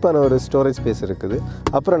ஒரு டீப்பான ஒரு ஸ்டோரேஜ் ஸ்பேஸ் இருக்குது.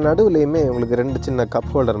 அப்புறம் நடுவுலையுமே உங்களுக்கு 2 சின்ன கப்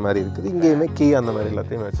ஹோல்டர் மாதிரி இருக்குது. இங்கேயுமே கீ அந்த மாதிரி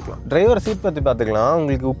எல்லாத்தையுமே வச்சுக்கலாம். டிரைவர் சீட் பற்றி பார்த்துக்கலாம்.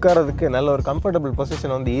 உங்களுக்கு உட்காரதுக்கு நல்ல ஒரு கம்ஃபர்டபுள்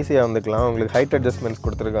பொசிஷன் வந்து ஈஸியாக வந்துக்கலாம். உங்களுக்கு ஹைட் அட்ஜஸ்ட்மெண்ட்ஸ்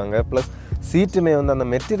கொடுத்துருக்காங்க. ப்ளஸ் சீட்டுமே வந்து அந்த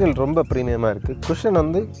மெட்டீரியல் ரொம்ப ப்ரீமியமாக இருக்குது. குஷன்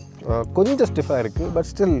வந்து கொஞ்சம் ஸ்டிஃபாக இருக்குது, பட்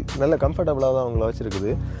ஸ்டில் நல்ல கம்ஃபர்டபுளாக தான் அவங்கள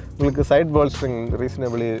வச்சுருக்குது. உங்களுக்கு சைட் பால்ஸ்ட்ரிங்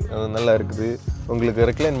ரீசனபிளி நல்லா இருக்குது. உங்களுக்கு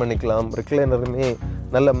ரெக்ளைன் பண்ணிக்கலாம். ரெக்ளைனருமே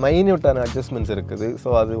நல்ல மைன்யூட்டான அட்ஜஸ்ட்மெண்ட்ஸ் இருக்குது. ஸோ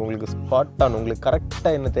அது உங்களுக்கு ஸ்பாட் ஆன் உங்களுக்கு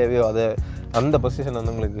கரெக்டாக என்ன தேவையோ அதை அந்த பொசிஷன்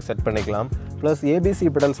வந்து உங்களுக்கு செட் பண்ணிக்கலாம். ப்ளஸ் ஏபிசி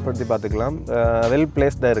பெடல்ஸ் பற்றி பார்த்துக்கலாம். வெல்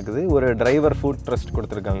பிளேஸ்டாக இருக்குது. ஒரு டிரைவர் ஃபுட் ரெஸ்ட்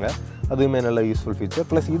கொடுத்துருக்காங்க, அதுவுமே நல்ல யூஸ்ஃபுல் ஃபீச்சர்.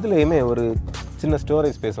 ப்ளஸ் இதுலேயுமே ஒரு சின்ன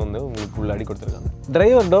ஸ்டோரேஜ் ஸ்பேஸ் வந்து உங்களுக்கு உள்ளாடி கொடுத்துருக்காங்க.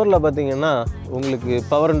 டிரைவர் டோரில் பார்த்தீங்கன்னா உங்களுக்கு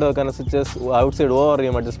power விண்டோக்கான switches, out side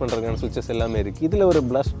ஓவர்வியூம் adjust பண்ணுறதுக்கான சுவிச்சஸ் எல்லாமே இருக்குது. இதில் ஒரு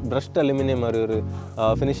பிரஷ்ட் அலுமினியம் மாதிரி ஒரு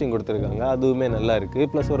ஃபினிஷிங் கொடுத்துருக்காங்க, அதுவுமே நல்லா இருக்குது.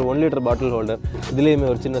 ப்ளஸ் ஒரு 1 லிட்டர் பாட்டில் ஹோல்டர், இதுலேயுமே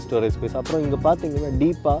ஒரு சின்ன ஸ்டோரேஜ் ஸ்பேஸ். அப்புறம் இங்கே பார்த்தீங்கன்னா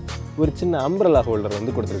டீப்பாக ஒரு சின்ன அம்ப்ரெல்லா ஹோல்டர்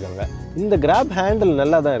வந்து கொடுத்துருக்காங்க. இந்த கிராப் ஹேண்டில்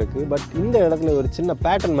நல்லா தான் இருக்குது, பட் இந்த இடத்துல ஒரு சின்ன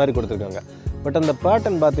பேட்டர்ன் மாதிரி கொடுத்துருக்காங்க. பட் அந்த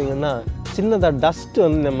பேட்டர்ன் பார்த்தீங்கன்னா சின்னதாக டஸ்ட்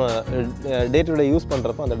வந்து நம்ம டே டு டே யூஸ்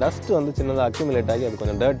பண்ணுறப்போ அந்த டஸ்ட் வந்து சின்னதாக அக்யூமுலேட் ஆகி அது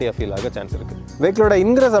கொஞ்சம் டர்ட்டியாக ஃபீல் ஆக சான்ஸ் இருக்குது. வெஹிக்கிளோட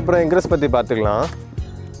இன்க்ரெஸ் அப்புறம் இன்க்ரெஸ் பற்றி பார்த்துக்கலாம்.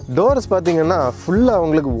 டோர்ஸ் பார்த்தீங்கன்னா ஃபுல்லாக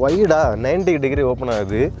உங்களுக்கு வைடாக 90 டிகிரி ஓப்பன்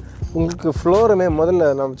ஆகுது. உங்களுக்கு ஃப்ளோருமே முதல்ல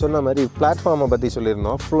நம்ம சொன்ன மாதிரி பிளாட்ஃபார்மை பற்றி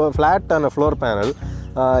சொல்லியிருந்தோம். ஃப்ளாட்டான ஃப்ளோர் பேனல்.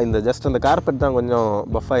 இந்த ஜஸ்ட் அந்த கார்பெட் தான் கொஞ்சம்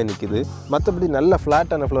பஃபாகி நிற்கிது. மற்றபடி நல்ல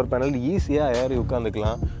ஃப்ளாட்டான ஃப்ளோர் பேனல், ஈஸியாக ஏறி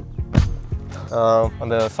உட்காந்துக்கலாம்.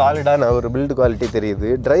 அந்த சாலிடான ஒரு பில்டு குவாலிட்டி தெரியுது.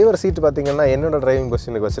 டிரைவர் சீட்டு பார்த்திங்கன்னா என்னோடய டிரைவிங்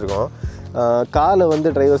பொசிஷனுக்கு வச்சுருக்கோம். காலை வந்து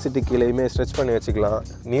டிரைவர் சீட்டு கீழேயுமே ஸ்ட்ரெச் பண்ணி வச்சுக்கலாம்.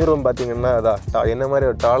 நீரும் பார்த்திங்கன்னா அதான் என்ன மாதிரி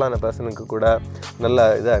ஒரு டாலான பர்சனுக்கு கூட நல்ல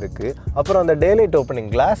இதாக இருக்குது. அப்புறம் அந்த டேலைட் ஓப்பனிங்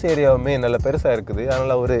கிளாஸ் ஏரியாவுமே நல்ல பெருசாக இருக்குது,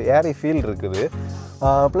 அதனால் ஒரு ஏரி ஃபீல் இருக்குது.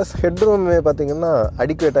 ப்ளஸ் ஹெட்ரூமே பார்த்திங்கன்னா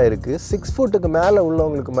அடிக்குவேட்டாக இருக்குது. 6 ஃபுட்டுக்கு மேலே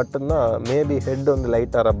உள்ளவங்களுக்கு மட்டும்தான் மேபி ஹெட் வந்து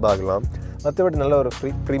லைட்டாக ரப் ஆகலாம். மற்றபடி நல்ல ஒரு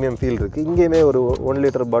ப்ரீமியம் ஃபீல் இருக்குது. இங்கேயுமே ஒரு 1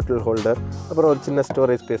 லிட்டர் பாட்டில் ஹோல்டர், அப்புறம் ஒரு சின்ன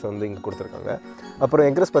ஸ்டோரேஜ் ஸ்பேஸ் வந்து இங்கே கொடுத்துருக்காங்க. அப்புறம்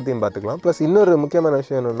எக்ரெஸ் பற்றியும் பார்த்துக்கலாம். ப்ளஸ் இன்னொரு முக்கியமான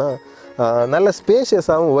விஷயம் என்னென்னா நல்ல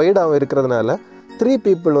ஸ்பேஷியஸாகவும் வைடாகவும் இருக்கிறதுனால 3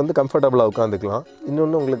 people வந்து கம்ஃபர்டபுளாக உட்காந்துக்கலாம்.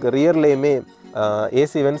 இன்னொன்று உங்களுக்கு ரியர்லேயுமே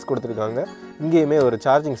ஏசி வென்ஸ் கொடுத்துருக்காங்க. இங்கேயுமே ஒரு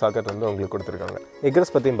சார்ஜிங் சாக்கெட் வந்து உங்களுக்கு கொடுத்துருக்காங்க.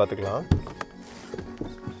 எக்ரெஸ் பற்றியும் பார்த்துக்கலாம்.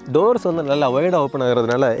 டோர்ஸ் வந்து நல்லா வைடாக ஓப்பன்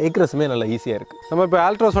ஆகிறதுனால எக்ரெஸுமே நல்லா ஈஸியாக இருக்குது. நம்ம இப்போ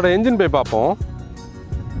ஆல்ட்ரோஸோட என்ஜின் போய் பார்ப்போம்.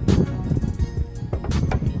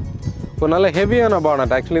 ஒரு நல்ல ஹெவியான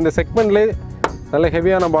பானட், ஆக்சுவலி இந்த செக்மெண்ட்லேயே நல்ல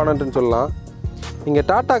ஹெவியான பானட்னு சொல்லலாம். இங்கே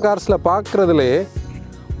டாட்டா கார்ஸில் பார்க்குறதுலே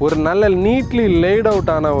ஒரு நல்ல நீட்லி லேட்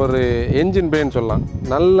அவுட்டான ஒரு என்ஜின் பேன்னு சொல்லலாம்.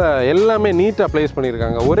 நல்ல எல்லாமே நீட்டாக ப்ளேஸ்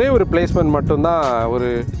பண்ணியிருக்காங்க. ஒரே ஒரு பிளேஸ்மெண்ட் மட்டும்தான் ஒரு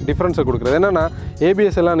டிஃப்ரென்ஸை கொடுக்குறது. என்னென்னா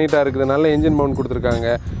ஏபிஎஸ் எல்லாம் நீட்டாக இருக்குது, நல்ல என்ஜின் மவுண்ட்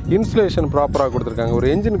கொடுத்துருக்காங்க, இன்சுலேஷன் ப்ராப்பராக கொடுத்துருக்காங்க. ஒரு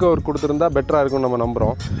என்ஜின் கவர் கொடுத்துருந்தா பெட்டராக இருக்கும்னு நம்ம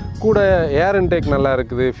நம்புகிறோம். கூட ஏர் இன்டேக் நல்லா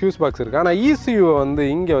இருக்குது, ஃபியூஸ் பாக்ஸ் இருக்குது. ஆனால் ECU வந்து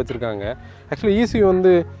இங்கே வச்சுருக்காங்க. ஆக்சுவலி ECU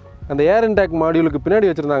வந்து அந்த ஏர் இன்டேக் மாடியூலுக்கு பின்னாடி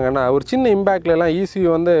வச்சுருந்தாங்கன்னா ஒரு சின்ன இம்பேக்ட்லாம் ECU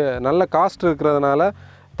வந்து நல்ல காஸ்ட் இருக்கிறதுனால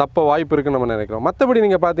தப்ப வாய்ப்பு இருக்குன்னு நம்ம நினைக்கிறோம். மற்றபடி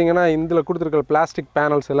நீங்கள் பார்த்தீங்கன்னா இதில் கொடுத்துருக்கிற பிளாஸ்டிக்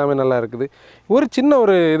பேனல்ஸ் எல்லாமே நல்லா இருக்குது. ஒரு சின்ன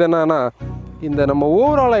ஒரு இது என்னன்னா, இந்த நம்ம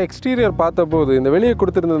ஓவராலாக எக்ஸ்டீரியர் பார்த்தபோது இந்த வெளியே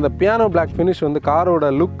கொடுத்துருந்த இந்த பியானோ பிளாக் ஃபினிஷ் வந்து காரோட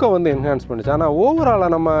லுக்கை வந்து என்ஹான்ஸ் பண்ணிச்சு. ஆனால்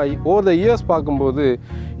ஓவராலாக நம்ம ஓவர் த இயர்ஸ் பார்க்கும்போது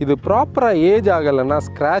இது ப்ராப்பராக ஏஜ் ஆகலைன்னா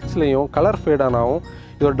ஸ்க்ராட்ச்லேயும் கலர் ஃபேடானாவும்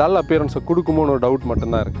இது ஒரு டல் அப்பியரன்ஸை கொடுக்குமோன்னு ஒரு டவுட்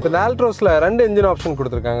மட்டும்தான் இருக்குது. இந்த ஆல்ட்ரோஸில் 2 என்ஜின் ஆப்ஷன்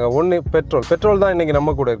கொடுத்துருக்காங்க. ஒன்று பெட்ரோல் தான் இன்றைக்கி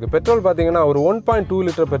நம்ம கூட இருக்குது. பெட்ரோல் பார்த்தீங்கன்னா ஒரு 1.2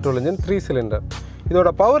 லிட்டர் பெட்ரோல் இன்ஜின் 3 சிலிண்டர். இதோட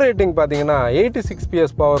பவர் ரேட்டிங் பார்த்தீங்கன்னா 86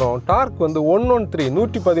 PS பவரும், டார்க் வந்து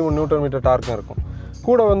 113 நியூட்டன் மீட்டர் டார்க்கும் இருக்கும்.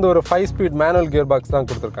 கூட வந்து ஒரு 5 ஸ்பீட் மேனுவல் கியர் பாக்ஸ் தான்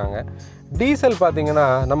கொடுத்துருக்காங்க. டீசல் பார்த்தீங்கன்னா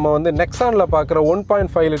நம்ம வந்து நெக்ஸானில் பார்க்குற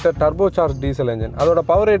 1.5 litre turbo charge diesel engine. அதோட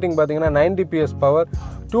பவர் ரேட்டிங் பார்த்தீங்கன்னா 90 PS power,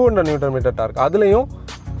 200 Newton metre dark. அதுலேயும்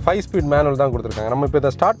 5 ஸ்பீட் மேனுவல் தான் கொடுத்துருக்காங்க. நம்ம இப்போ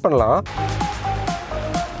இதை ஸ்டார்ட் பண்ணலாம்.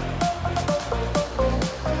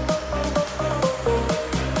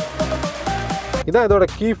 இதான் இதோட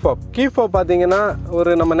கீ ஃபாப் பார்த்தீங்கன்னா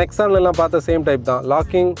ஒரு நம்ம நெக்ஸான்லாம் பார்த்த சேம் டைப் தான்.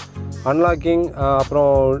 லாக்கிங், அன்லாக்கிங்,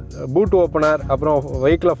 அப்புறம் பூட் ஓப்பனர், அப்புறம்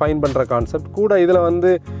வெஹிக்கிளை ஃபைன் பண்ணுற கான்செப்ட். கூட இதில்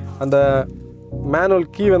வந்து அந்த மேனுவல்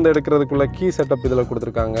கீ வந்து எடுக்கிறதுக்குள்ள கீ செட்டப் இதில்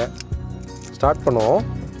கொடுத்துருக்காங்க. ஸ்டார்ட் பண்ணுவோம்.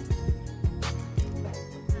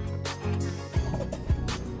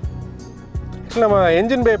 நம்ம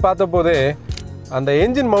என்ஜின் பே பார்த்த போதே அந்த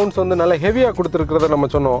என்ஜின் மவுண்ட்ஸ் வந்து நல்ல ஹெவியாக கொடுத்துருக்கிறத நம்ம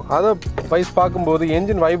சொன்னோம். அதை வைஸ் பார்க்கும்போது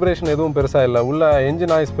என்ஜின் வைப்ரேஷன் எதுவும் பெருசாக இல்லை, உள்ள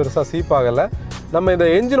என்ஜின் நாய்ஸ் பெருசாக சீப் ஆகலை. நம்ம இந்த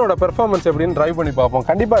என்ஜினோட பெர்ஃபார்மன்ஸ் எப்படின்னு ட்ரைவ் பண்ணி பார்ப்போம்.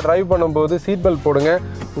 கண்டிப்பாக ட்ரைவ் பண்ணும்போது சீட் பெல்ட் போடுங்க.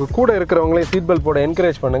 உங்கள் கூட இருக்கிறவங்களே சீட் பெல்ட் போட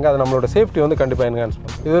என்கரேஜ் பண்ணுங்கள். அது நம்மளோட சேஃப்டி வந்து கண்டிப்பாக என்ஹான்ஸ்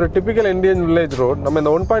பண்ணும். இது ஒரு டிபிக்கல் இந்தியன் வில்லேஜ் ரோட். நம்ம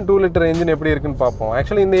இந்த 1.2 லிட்டர் என்ஜின் எப்படி இருக்குன்னு பார்ப்போம்.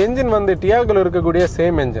 ஆக்சுவலி இந்த என்ஜின் வந்து டியாகோவில் இருக்கக்கூடிய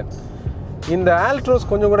சேம் என்ஜின். இந்த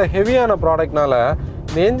ஆல்ட்ரோஸ் கொஞ்சம் கூட ஹெவியான ப்ராடக்ட்னால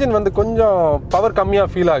இந்த என்ஜின் வந்து கொஞ்சம் பவர் கம்மியாக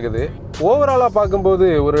ஃபீல் ஆகுது. ஓவராலாக பார்க்கும்போது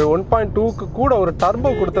ஒரு 1.2க்கு கூட ஒரு டர்போ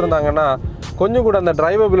கொடுத்துருந்தாங்கன்னா கொஞ்சம் கூட அந்த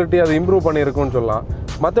டிரைவபிலிட்டி அதை இம்ப்ரூவ் பண்ணியிருக்குன்னு சொல்லலாம்.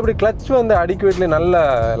 மற்றபடி கிளச் வந்து அடிக்குவேட்லி நல்ல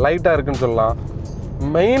லைட்டாக இருக்குன்னு சொல்லலாம்.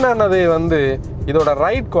 மெயினானது வந்து இதோட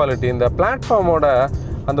ரைட் குவாலிட்டி. இந்த பிளாட்ஃபார்மோட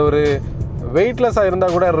அந்த ஒரு வெயிட்லெஸ்ஸாக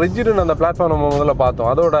இருந்தால் கூட ரிஜிடுன்னு அந்த பிளாட்ஃபார்ம் நம்ம முதல்ல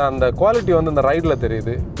பார்த்தோம். அதோட அந்த குவாலிட்டி வந்து இந்த ரைடில்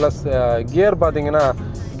தெரியுது. ப்ளஸ் கியர் பார்த்தீங்கன்னா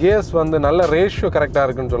கியர்ஸ் வந்து நல்ல ரேஷியோ கரெக்டாக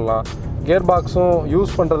இருக்குன்னு சொல்லலாம். கியர் பாக்ஸும்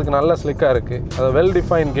யூஸ் பண்ணுறதுக்கு நல்ல ஸ்லிக்காக இருக்குது. அது வெல்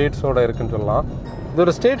டிஃபைன் கேட்ஸோடு இருக்குன்னு சொல்லலாம். இது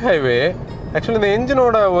ஒரு ஸ்டேட் ஹைவே. ஆக்சுவலி இந்த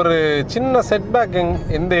என்ஜினோட ஒரு சின்ன செட்பேக்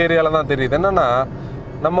எந்த ஏரியாவில் தான் தெரியுது என்னென்னா,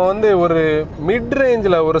 நம்ம வந்து ஒரு மிட்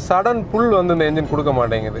ரேஞ்சில் ஒரு சடன் புல் வந்து இந்த என்ஜின் கொடுக்க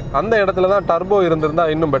மாட்டேங்குது. அந்த இடத்துல தான் டர்போ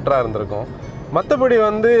இருந்திருந்தால் இன்னும் பெட்டராக இருந்திருக்கும். மற்றபடி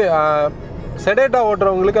வந்து செடேட்டாக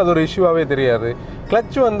ஓட்டுறவங்களுக்கு அது ஒரு இஷ்யூவாகவே தெரியாது.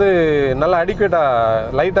 கிளச் வந்து நல்லா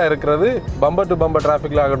அடிக்குவேட்டாக லைட்டாக இருக்கிறது பம்பர் டு பம்பர்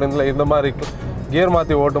டிராஃபிக்கில் ஆகட்டும், இல்லை இந்த மாதிரி கியர்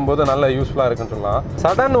மாற்றி ஓட்டும்போது நல்லா யூஸ்ஃபுல்லாக இருக்குன்னு சொல்லலாம்.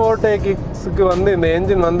 சடன் ஓவர்டேக்கிங்ஸுக்கு வந்து இந்த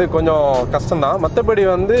என்ஜின் வந்து கொஞ்சம் கஷ்டம்தான். மற்றபடி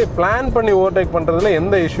வந்து பிளான் பண்ணி ஓவர்டேக் பண்ணுறதுல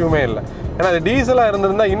எந்த இஷ்யூமே இல்லை. ஏன்னா அது டீசலாக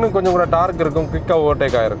இருந்திருந்தால் இன்னும் கொஞ்சம் கூட டார்க் இருக்கும், குயிக்காக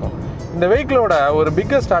ஓவர்டேக் ஆகிருக்கும். இந்த வெஹிக்கிளோட ஒரு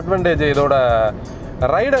பிக்கஸ்ட் அட்வான்டேஜ் இதோட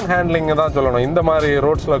ரைட் அண்ட் ஹேண்ட்லிங் தான் சொல்லணும். இந்த மாதிரி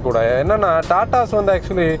ரோட்ஸில் கூட என்னென்னா, டாட்டாஸ் வந்து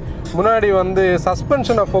ஆக்சுவலி முன்னாடி வந்து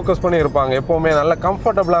சஸ்பென்ஷனை ஃபோக்கஸ் பண்ணி இருப்பாங்க, எப்போவுமே நல்ல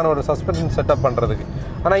கம்ஃபர்டபுளான ஒரு சஸ்பென்ஷன் செட்டப் பண்ணுறதுக்கு.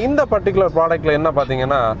 ஆனால் இந்த பர்டிகுலர் ப்ராடக்ட்டில் என்ன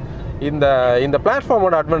பார்த்தீங்கன்னா, இந்த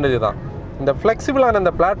பிளாட்ஃபார்மோட அட்வான்டேஜ் தான். இந்த ஃப்ளெக்சிபிளான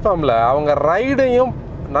இந்த பிளாட்ஃபார்மில் அவங்க ரைடையும்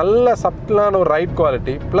நல்ல சப்டிலான ஒரு ரைட்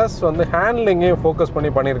குவாலிட்டி ப்ளஸ் வந்து ஹேண்ட்லிங்கையும் ஃபோக்கஸ்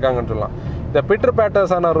பண்ணியிருக்காங்கன்னு சொல்லலாம். இந்த பிட்டர்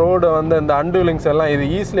பேட்டர்ஸான ரோடு வந்து இந்த அண்டூலிங்ஸ் எல்லாம் இது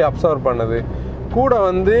ஈஸிலி அப்சர்வ் பண்ணுது. கூட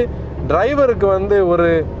வந்து டிரைவருக்கு வந்து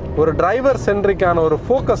ஒரு டிரைவர் சென்ட்ரிக்கான ஒரு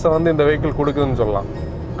ஃபோக்கஸை வந்து இந்த வெஹிக்கிள் கொடுக்குதுன்னு சொல்லலாம்.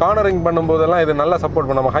 கார்னரிங் பண்ணும்போதெல்லாம் இது நல்லா சப்போர்ட்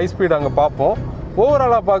பண்ணும். நம்ம ஹை ஸ்பீட் அங்கே பார்ப்போம்.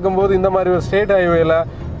 ஓவராலாக பார்க்கும்போது இந்த மாதிரி ஒரு ஸ்டேட் ஹைவேல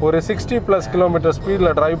ஒரு 60+ கிலோமீட்டர்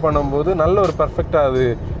ஸ்பீடில் ட்ரைவ் பண்ணும்போது நல்ல ஒரு பர்ஃபெக்டாக அது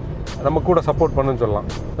நம்ம கூட சப்போர்ட் பண்ணுன்னு சொல்லலாம்.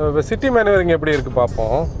 இப்போ சிட்டி மேனுவரிங் எப்படி இருக்குது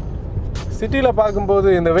பார்ப்போம். சிட்டியில் பார்க்கும்போது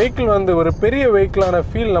இந்த வெஹிக்கிள் வந்து ஒரு பெரிய வெஹிக்கிளான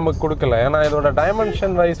ஃபீல் நமக்கு கொடுக்கல. ஏன்னா இதோட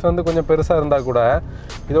டைமென்ஷன் வைஸ் வந்து கொஞ்சம் பெருசாக இருந்தால் கூட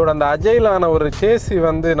இதோட அந்த அஜைலான ஒரு சேசி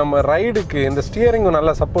வந்து நம்ம ரைடுக்கு இந்த ஸ்டியரிங்கும்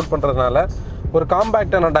நல்லா சப்போர்ட் பண்ணுறதுனால ஒரு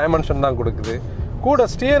காம்பேக்டான டைமென்ஷன் தான் கொடுக்குது. கூட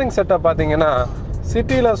ஸ்டியரிங் செட்டப் பார்த்தீங்கன்னா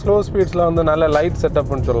சிட்டியில் ஸ்லோ ஸ்பீட்ஸில் வந்து நல்ல லைட்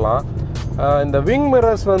செட்டப்னு சொல்லலாம். இந்த விங்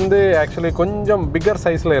மிரர்ஸ் வந்து ஆக்சுவலி கொஞ்சம் பிக்கர்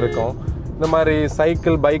சைஸில் இருக்கும். இந்த மாதிரி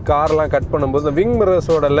சைக்கிள், பைக், கார்லாம் கட் பண்ணும்போது இந்த விங்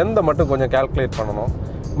மிரர்ஸோட லென்த்தை மட்டும் கொஞ்சம் கால்குலேட் பண்ணணும்.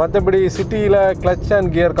 மற்றபடி சிட்டியில் கிளச்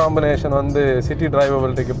அண்ட் கியர் காம்பினேஷன் வந்து சிட்டி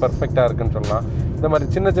டிரைவபிலிட்டிக்கு பர்ஃபெக்டாக இருக்குன்னு சொல்லலாம். இந்த மாதிரி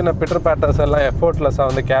சின்ன சின்ன பிட்டர் பேட்டர்ஸ் எல்லாம் எஃபோர்ட்லெஸ்ஸாக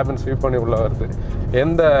வந்து கேபின் ஸ்வீப் பண்ணி உள்ளே வருது.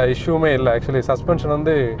 எந்த இஷ்யூமே இல்லை. ஆக்சுவலி சஸ்பென்ஷன்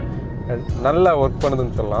வந்து நல்லா ஒர்க்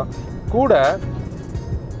பண்ணுதுன்னு சொல்லலாம். கூட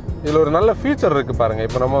இதில் ஒரு நல்ல ஃபீச்சர் இருக்குது பாருங்கள்.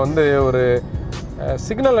 இப்போ நம்ம வந்து ஒரு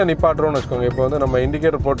சிக்னலில் நிப்பாட்டுறோன்னு வச்சுக்கோங்க. இப்போ வந்து நம்ம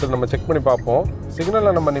இண்டிகேட்டர் போட்டு நம்ம செக் பண்ணி பார்ப்போம்.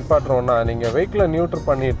 சிக்னலில் நம்ம நிப்பாட்டுறோன்னா நீங்கள் வெஹிக்கிளை நியூட்ரல்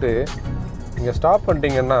பண்ணிவிட்டு நீங்கள் ஸ்டாப்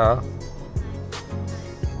பண்ணிட்டீங்கன்னா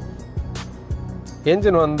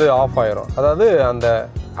என்ஜின் வந்து ஆஃப் ஆயிரும். அதாவது அந்த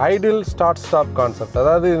ஐடில் ஸ்டாப் கான்செப்ட்.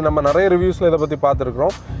 அதாவது நம்ம நிறைய ரிவ்யூஸில் இதை பற்றி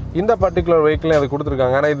பார்த்துருக்குறோம். இந்த பர்டிகுலர் வெஹிக்கிளையும் அது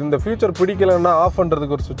கொடுத்துருக்காங்க. ஆனால் இது இந்த ஃபியூச்சர் பிடிக்கலன்னா ஆஃப்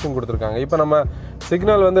பண்ணுறதுக்கு ஒரு சுவிட்சும் கொடுத்துருக்காங்க. இப்போ நம்ம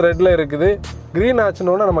சிக்னல் வந்து ரெட்டில் இருக்குது, க்ரீன்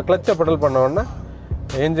ஆச்சுன்னொன்னே நம்ம கிளச்சை பெடல் பண்ணோன்னா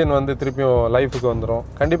என்ஜின் வந்து திருப்பியும் லைஃபுக்கு வந்துடும்.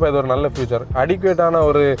 கண்டிப்பாக இது ஒரு நல்ல ஃபியூச்சர். அடிக்குவேட்டான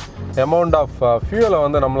ஒரு அமௌண்ட் ஆஃப் ஃபியூலை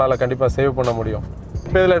வந்து நம்மளால் கண்டிப்பாக சேவ் பண்ண முடியும்.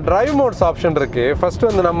 இப்போ இதில் டிரைவ் மோட்ஸ் ஆப்ஷன் இருக்குது. ஃபஸ்ட்டு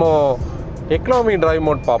வந்து நம்ம எக்கனாமி டிரைவ்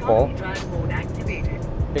மோட் பார்ப்போம்.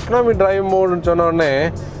 எக்கனாமி டிரைவ் மோடுன்னு சொன்னோடனே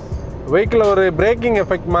வெஹிக்கிளில் ஒரு பிரேக்கிங்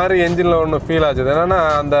எஃபெக்ட் மாதிரி என்ஜினில் ஒன்று ஃபீல் ஆகுது. என்னென்னா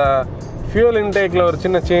அந்த ஃபியூல் இன்டேக்கில் ஒரு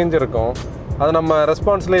சின்ன சேஞ்ச் இருக்கும். அது நம்ம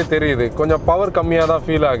ரெஸ்பான்ஸ்லேயே தெரியுது. கொஞ்சம் பவர் கம்மியாக தான்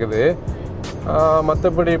ஃபீல் ஆகுது.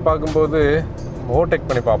 மற்றபடி பார்க்கும்போது ஓவர்டேக்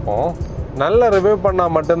பண்ணி பார்ப்போம். நல்லா ரிவ்யூ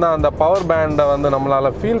பண்ணால் மட்டும்தான் அந்த பவர் பேண்டை வந்து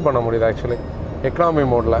நம்மளால் ஃபீல் பண்ண முடியுது. ஆக்சுவலி எக்கனாமி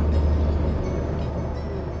மோடில்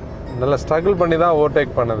நல்லா ஸ்ட்ரகிள் பண்ணி தான்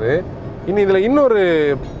ஓவர்டேக் பண்ணுது. இனி இதில் இன்னொரு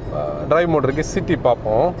டிரைவ் மோட் இருக்குது, சிட்டி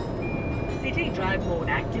பார்ப்போம்.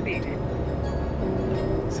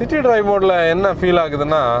 சிட்டி டிரைவ் மோடில் என்ன ஃபீல்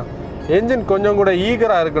ஆகுதுன்னா என்ஜின் கொஞ்சம் கூட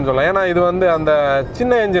ஈகராக இருக்குன்னு சொல்லலாம். ஏன்னா இது வந்து அந்த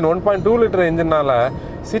சின்ன என்ஜின் 1.2 லிட்டர் என்ஜினால்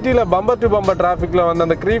சிட்டியில் பம்பர் டு பம்பர் டிராஃபிக்கில் வந்து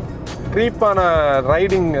அந்த க்ரீப்பான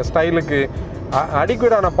ரைடிங் ஸ்டைலுக்கு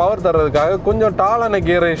அடிக்குவேட்டான பவர் தர்றதுக்காக கொஞ்சம் டாலான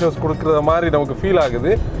கியர் ரேஷியோஸ் கொடுக்குற மாதிரி நமக்கு ஃபீல்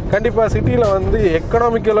ஆகுது. கண்டிப்பாக சிட்டியில் வந்து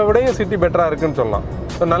எக்கனாமிக்கலை விடையும் சிட்டி பெட்டராக இருக்குன்னு சொல்லலாம்.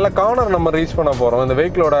 ஸோ நல்ல கார்னர் நம்ம ரீச் பண்ண போகிறோம். இந்த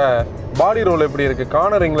வெஹிக்கிளோட பாடி ரோல் எப்படி இருக்குது,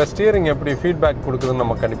 கார்னரிங்கில் ஸ்டியரிங் எப்படி ஃபீட்பேக் கொடுக்குதுன்னு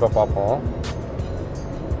நம்ம கண்டிப்பாக பார்ப்போம்.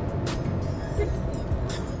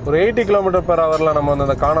 ஒரு 80 km/h நம்ம வந்து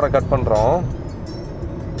அந்த கார்னரை கட் பண்ணுறோம்.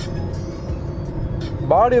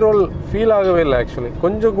 பாடி ரோல் ஃபீல் ஆகவே இல்லை. ஆக்சுவலி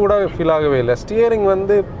கொஞ்சம் கூட ஃபீல் ஆகவே இல்லை. ஸ்டியரிங்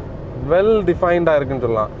வந்து வெல் டிஃபைன்டாக இருக்குன்னு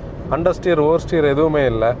சொல்லலாம். அண்டர் ஸ்டியர், ஓவர் ஸ்டியர் எதுவுமே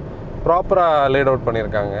இல்லை. ப்ராப்பராக லேட் அவுட்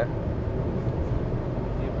பண்ணியிருக்காங்க.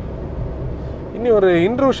 இனி ஒரு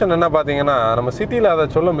இன்ட்ரூஷன் என்ன பார்த்தீங்கன்னா, நம்ம சிட்டியில் அதை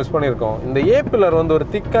சொல்ல மிஸ் பண்ணியிருக்கோம். இந்த ஏ பில்லர் வந்து ஒரு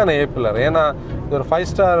திக்கான ஏ பில்லர். ஏன்னா இது ஒரு 5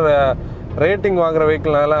 ஸ்டார் ரேட்டிங் வாங்குகிற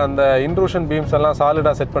வெஹிக்கிள்னால அந்த இன்ட்ரூஷன் பீம்ஸ் எல்லாம்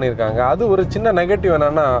சாலிடாக செட் பண்ணியிருக்காங்க. அது ஒரு சின்ன நெகட்டிவ்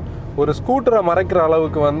என்னென்னா, ஒரு ஸ்கூட்டரை மறைக்கிற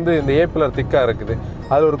அளவுக்கு வந்து இந்த ஏ பில்லர் திக்காக இருக்குது.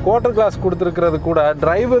 அது ஒரு குவார்டர் கிளாஸ் கொடுத்துருக்கிறது கூட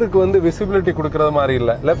டிரைவருக்கு வந்து விசிபிலிட்டி கொடுக்குறது மாதிரி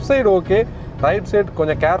இல்லை. Left side okay, right side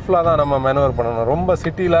கொஞ்சம் கேர்ஃபுல்லாக தான் நம்ம மேனுவர் பண்ணணும். ரொம்ப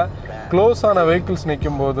சிட்டியில் க்ளோஸான வெஹிக்கிள்ஸ்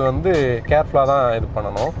நிற்கும் போது வந்து கேர்ஃபுல்லாக தான் இது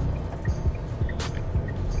பண்ணணும்.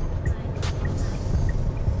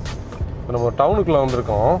 இப்போ நம்ம டவுனுக்குள்ளே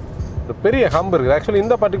வந்திருக்கோம். ஒரு பெரிய ஹம்ப் இருக்குது. ஆக்சுவலி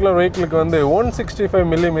இந்த பர்டிகுலர் வெஹிக்கிளுக்கு வந்து 165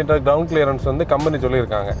 மில்லிமீட்டர் கிரவுண்ட் கிளியரன்ஸ் வந்து கம்பெனி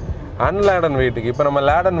சொல்லியிருக்காங்க அன்லேடன் வெயிட்டுக்கு. இப்போ நம்ம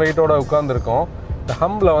லேடன் வெயிட்டோட உட்காந்துருக்கோம். இந்த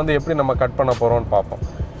ஹம்பில் வந்து எப்படி நம்ம கட் பண்ண போகிறோம்னு பார்ப்போம்.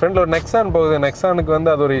 ஃப்ரெண்டில் ஒரு நெக்ஸான் போகுது. நெக்ஸானுக்கு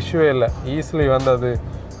வந்து அது ஒரு இஷ்யூவே இல்லை, ஈஸிலி வந்து அது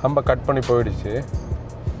ஹம்பை கட் பண்ணி போயிடுச்சு.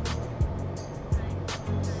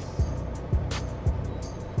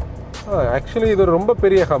 ஆக்சுவலி இது ரொம்ப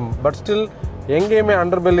பெரிய ஹம், பட் ஸ்டில் எங்கேயுமே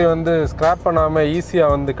அண்டர் பெல்லி வந்து ஸ்க்ராப் பண்ணாமல்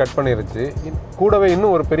ஈஸியாக வந்து கட் பண்ணிருச்சு. கூடவே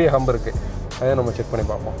இன்னும் ஒரு பெரிய ஹம்ப் இருக்குது, அதை நம்ம செக் பண்ணி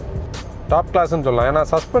பார்ப்போம். டாப் கிளாஸ்ன்னு சொல்லலாம், ஏன்னா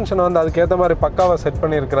சஸ்பென்ஷன் வந்து அதுக்கேற்ற மாதிரி பக்காவாக செட்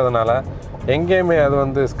பண்ணியிருக்கிறதுனால எங்கேயுமே அது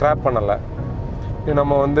வந்து ஸ்க்ராப் பண்ணலை. இது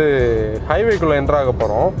நம்ம வந்து ஹைவேக்குள்ளே என்ட்ராக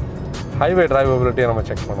போகிறோம். ஹைவே டிரைவபிலிட்டியை நம்ம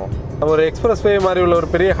செக் பண்ணுவோம். நம்ம ஒரு எக்ஸ்பிரஸ் வே மாதிரி உள்ள ஒரு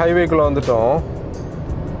பெரிய ஹைவேக்குள்ளே வந்துட்டோம்.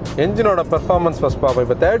 என்ஜினோட பெர்ஃபார்மன்ஸ் ஃபஸ்ட் பார்ப்போம்.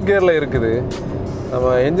 இப்போ 3rd கியரில் இருக்குது. நம்ம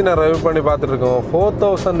என்ஜினை ரிவ்யூ பண்ணி பார்த்துட்ருக்கோம்.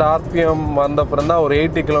 4000 RPM வந்தப்புறம் தான் ஒரு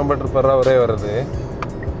 80 km/h வருது.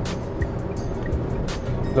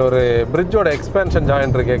 இதில் ஒரு பிரிட்ஜோட எக்ஸ்பேன்ஷன்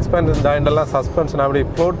ஜாயிண்ட் இருக்குது. எக்ஸ்பேன்ஷன் ஜாயிண்டெல்லாம் சஸ்பென்ஷன் அப்படி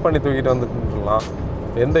ஃப்ளோட் பண்ணி தூக்கிட்டு வந்துட்டு சொல்லலாம்.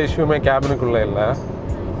 எந்த இஷ்யூமே கேபினுக்குள்ளே இல்லை.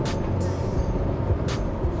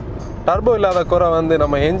 டர்போ இல்லாத குறை வந்து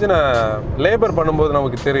நம்ம என்ஜினை லேபர் பண்ணும்போது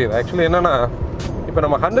நமக்கு தெரியுது. ஆக்சுவலி என்னென்னா, இப்போ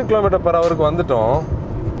நம்ம 100 km/h வந்துட்டோம்.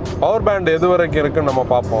 பவர் பேண்ட் எது வரைக்கும் இருக்குன்னு நம்ம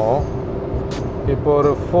பார்ப்போம். இப்போ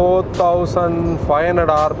ஒரு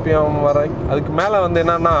 4500 RPM வரை. அதுக்கு மேலே வந்து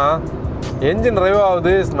என்னென்னா என்ஜின் ட்ரைவ்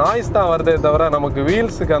ஆகுது, நாய்ஸ் தான் வருதே தவிர நமக்கு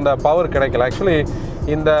வீல்ஸுக்கு அந்த பவர் கிடைக்கல. ஆக்சுவலி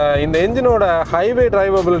இந்த என்ஜினோட ஹைவே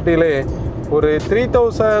டிரைவபிலிட்டியிலே ஒரு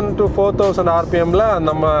 3000 to 4000 RPMல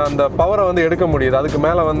நம்ம அந்த பவரை வந்து எடுக்க முடியுது. அதுக்கு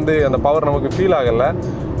மேலே வந்து அந்த பவர் நமக்கு ஃபீல் ஆகலை.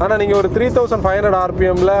 ஆனால் நீங்கள் ஒரு 3500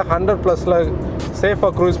 RPMல 100+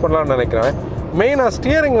 சேஃபாக க்ரூஸ் பண்ணலான்னு நினைக்கிறேன். மெயினாக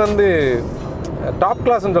ஸ்டியரிங் வந்து டாப்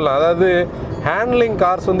கிளாஸ்ன்னு சொல்லலாம். அதாவது ஹேண்ட்லிங்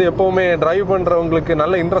கார்ஸ் வந்து எப்போவுமே ட்ரைவ் பண்ணுறவங்களுக்கு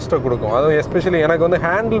நல்ல இன்ட்ரெஸ்ட்டை கொடுக்கும். அதுவும் எஸ்பெஷலி எனக்கு வந்து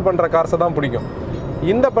ஹேண்டில் பண்ணுற கார்ஸை தான் பிடிக்கும்.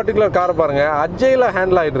 இந்த பர்டிகுலர் காரை பாருங்கள், அஜைலாக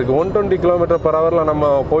ஹேண்டில் ஆகிட்டு இருக்கு. 120 km/h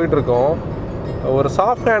நம்ம போயிட்டுருக்கோம். ஒரு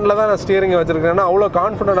சாஃப்ட் ஹேண்டில் தான் நான் ஸ்டியரிங்கை வச்சுருக்கேன்னா அவ்வளோ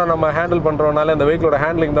கான்ஃபிடென்ட்டாக நம்ம ஹேண்டில் பண்ணுறோனால இந்த வெஹிக்கிளோட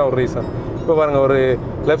ஹேண்ட்லிங் தான் ஒரு ரீசன். இப்போ பாருங்கள், ஒரு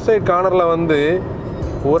லெஃப்ட் சைட் கார்னரில் வந்து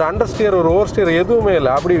ஒரு அண்டர் ஸ்டியர் ஒரு ஓவர் ஸ்டியர் எதுவுமே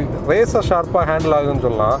இல்லை, அப்படி ரேஸாக ஷார்ப்பாக ஹேண்டில் ஆகுதுன்னு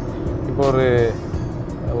சொல்லலாம். இப்போ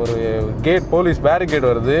ஒரு கேட் போலீஸ் பேரிகேட்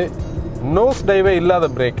வருது. நோஸ் டைவே இல்லாத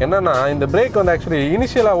பிரேக். என்னென்னா இந்த பிரேக் வந்து ஆக்சுவலி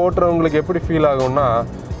இனிஷியலாக ஓட்டுறவங்களுக்கு எப்படி ஃபீல் ஆகும்னா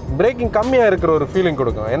பிரேக்கிங் கம்மியாக இருக்கிற ஒரு ஃபீலிங்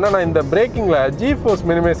கொடுக்கும். என்னென்னா இந்த பிரேக்கிங்கில் ஜி ஃபோர்ஸ்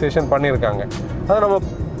மினிமைசேஷன் பண்ணியிருக்காங்க. அதை நம்ம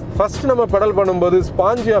ஃபஸ்ட்டு நம்ம பெடல் பண்ணும்போது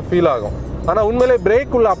ஸ்பாஞ்சியாக ஃபீல் ஆகும். ஆனால் உண்மையிலே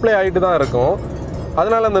பிரேக் உள்ள அப்ளை ஆகிட்டு தான் இருக்கும்.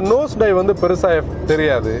 அதனால் அந்த நோஸ் டைவ் வந்து பெருசாக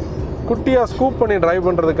தெரியாது. குட்டியாக ஸ்கூப் பண்ணி ட்ரைவ்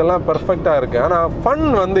பண்ணுறதுக்கெல்லாம் பெர்ஃபெக்டாக இருக்குது. ஆனால் ஃபன்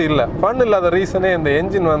வந்து இல்லை. ஃபன் இல்லாத ரீசனே இந்த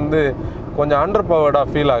என்ஜின் வந்து கொஞ்சம் அண்டர் பவர்டாக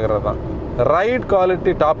ஃபீல் ஆகிறது தான். Right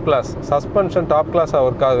quality top class, suspension top கிளாஸாக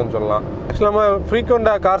ஒர்க் ஆகுதுன்னு சொல்லலாம். ஆக்சுவலாக நம்ம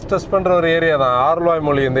ஃப்ரீக்வெண்ட்டாக கார்ஸ் டெஸ்ட் பண்ணுற ஒரு ஏரியா தான் ஆர்வாய்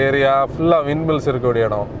மொழி. இந்த ஏரியா ஃபுல்லாக விண்மில்ஸ் இருக்கக்கூடிய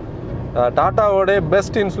இடம். டாட்டாவோட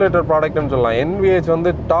பெஸ்ட் இன்சுலேட்டர் ப்ராடக்ட்னு சொல்லலாம். NVH வந்து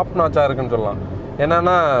டாப் நாச்சாக இருக்குன்னு சொல்லலாம்.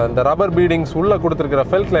 என்னென்னா இந்த ரப்பர் பீடிங்ஸ் உள்ளே கொடுத்துருக்கிற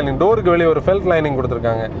ஃபெல்ட் லைனிங், டோருக்கு வெளியே ஒரு ஃபெல்ட் லைனிங்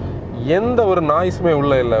கொடுத்துருக்காங்க. எந்த ஒரு நாய்ஸுமே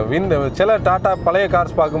உள்ளே இல்லை. விண்ட் சில டாட்டா பழைய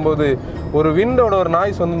கார்ஸ் பார்க்கும்போது ஒரு விண்டோட ஒரு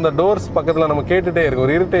நாய்ஸ் வந்து இந்த டோர்ஸ் பக்கத்தில் நம்ம கேட்டுகிட்டே இருக்கும்,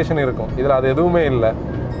 ஒரு இரிட்டேஷன் இருக்கும். இதில் அது எதுவுமே இல்லை,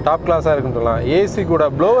 டாப் கிளாஸாக இருக்குன்னு சொல்லலாம். ஏசி கூட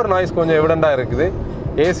ப்ளோவர் நாய்ஸ் கொஞ்சம் எவிடெண்ட்டாக இருக்குது.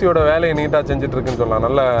 ஏசியோட வேலையை நீட்டாக செஞ்சுட்ருக்குன்னு சொல்லலாம்.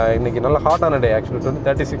 நல்ல இன்றைக்கி நல்ல ஹாட்டான டே. ஆக்சுவலி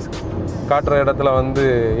 36 காட்டுற இடத்துல வந்து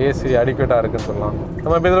ஏசி அடிக்வேட்டாக இருக்குன்னு சொல்லலாம்.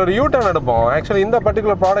 நம்ம இப்போ இதில் ஒரு யூட்டர்ன் எடுப்போம். ஆக்சுவலி இந்த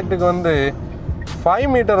பர்டிகுலர் ப்ராடக்ட்டுக்கு வந்து 5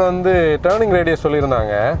 மீட்டர் வந்து டேர்னிங் ரேடியஸ்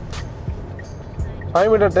சொல்லியிருந்தாங்க. 5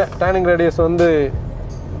 மீட்டர் டேர்னிங் ரேடியஸ் வந்து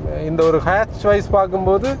இந்த ஒரு ஹேட்ச் வைஸ்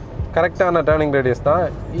பார்க்கும்போது கரெக்டான டேர்னிங் ரேடியஸ் தான்.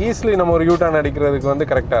 ஈஸிலி நம்ம ஒரு யூட்டர்ன் அடிக்கிறதுக்கு வந்து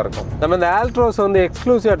கரெக்டாக இருக்கும். நம்ம இந்த ஆல்ட்ரோஸ் வந்து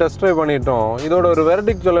எக்ஸ்க்ளூசிவாக டெஸ்ட் ட்ரைவ் பண்ணிட்டோம். இதோட ஒரு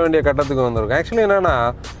வெர்டிக்ட் சொல்ல வேண்டிய கட்டத்துக்கு வந்திருக்கும். ஆக்சுவலி என்னென்னா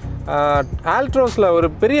ஆல்ட்ரோஸில் ஒரு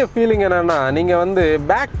பெரிய ஃபீலிங் என்னென்னா, நீங்கள் வந்து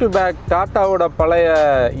பேக் டு பேக் டாட்டாவோட பழைய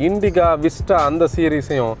இண்டிகா, விஸ்டா அந்த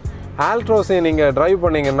சீரீஸையும் ஆல்ட்ரோஸையும் நீங்கள் ட்ரைவ்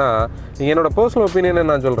பண்ணிங்கன்னா, என்னோடய பர்சனல் ஒப்பீனியனை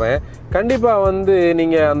நான் சொல்கிறேன், கண்டிப்பாக வந்து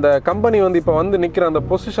நீங்கள் அந்த கம்பெனி வந்து இப்போ வந்து நிற்கிற அந்த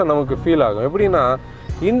பொசிஷன் நமக்கு ஃபீல் ஆகும். எப்படின்னா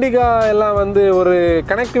இண்டிகா எல்லாம் வந்து ஒரு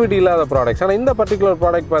கனெக்டிவிட்டி இல்லாத ப்ராடக்ட்ஸ். ஆனால் இந்த பர்டிகுலர்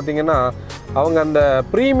ப்ராடக்ட் பார்த்திங்கன்னா அவங்க அந்த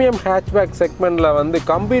ப்ரீமியம் ஹேட்ச்பேக் செக்மெண்ட்டில் வந்து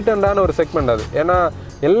கம்பீட்டண்டான ஒரு செக்மெண்ட் அது. ஏன்னா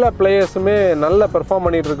எல்லா பிளேயர்ஸுமே நல்ல பெர்ஃபார்ம்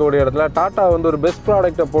பண்ணிகிட்டு இருக்கக்கூடிய இடத்துல டாட்டா வந்து ஒரு பெஸ்ட்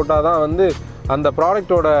ப்ராடக்டை போட்டால் தான் வந்து அந்த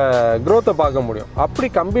ப்ராடக்டோட க்ரோத்தை பார்க்க முடியும். அப்படி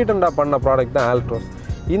கம்பீட்டண்டாக பண்ண ப்ராடக்ட் தான் ஆல்ட்ரோஸ்.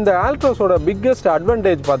 இந்த ஆல்ட்ரோஸோட பிக்கெஸ்ட்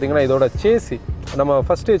அட்வான்டேஜ் பார்த்திங்கன்னா இதோட சேசி. நம்ம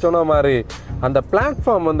ஃபஸ்ட்டே சொன்ன மாதிரி அந்த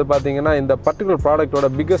பிளாட்ஃபார்ம் வந்து பார்த்திங்கன்னா இந்த பர்டிகுலர் ப்ராடக்டோட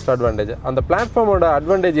பிக்கெஸ்ட் அட்வான்டேஜ். அந்த பிளாட்ஃபார்மோட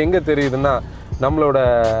அட்வான்டேஜ் எங்கே தெரியுதுன்னா நம்மளோட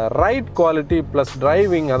ரைட் குவாலிட்டி ப்ளஸ்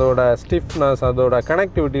டிரைவிங், அதோட ஸ்டிஃப்னஸ், அதோட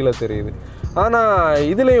கனெக்டிவிட்டியில் தெரியுது. ஆனால்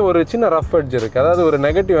இதுலேயும் ஒரு சின்ன ரஃப் எட்ஜ் இருக்குது. அதாவது ஒரு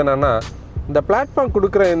நெகட்டிவ் என்னென்னா இந்த பிளாட்ஃபார்ம்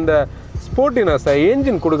கொடுக்குற இந்த ஸ்போர்ட்டினஸை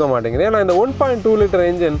என்ஜின் கொடுக்க மாட்டேங்குது. ஏன்னா இந்த 1.2 லிட்டர்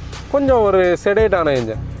என்ஜின் கொஞ்சம் ஒரு செடேட்டான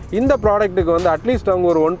என்ஜின். இந்த ப்ராடக்ட்டுக்கு வந்து அட்லீஸ்ட் அவங்க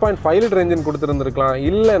ஒரு 1.5 லிட்டர் என்ஜின் கொடுத்துருந்துருக்கலாம்.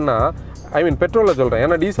 இல்லைன்னா ஐ மீன் பெட்ரோலில் சொல்கிறேன்,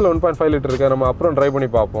 ஏன்னா டீசல் 1.5 லிட்டர் இருக்குது, நம்ம அப்புறம் ட்ரை பண்ணி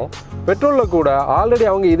பார்ப்போம். பெட்ரோலில் கூட ஆல்ரெடி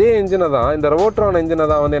அவங்க இதே என்ஜினை தான், இந்த ரெவோட்ரான் என்ஜினை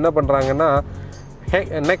தான் வந்து என்ன பண்ணுறாங்கன்னா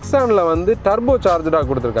நெக்ஸானில் வந்து டர்போ சார்ஜாக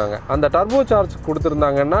கொடுத்துருக்காங்க. அந்த டர்போ சார்ஜ்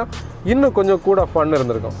கொடுத்துருந்தாங்கன்னா இன்னும் கொஞ்சம் கூட ஃபன்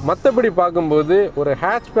இருந்திருக்கும். மற்றபடி பார்க்கும்போது ஒரு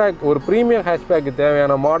ஹேட்ச்பேக், ஒரு ப்ரீமியம் ஹேட்ச்பேக்கு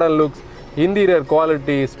தேவையான modern looks, interior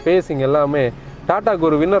quality, spacing எல்லாமே டாட்டாக்கு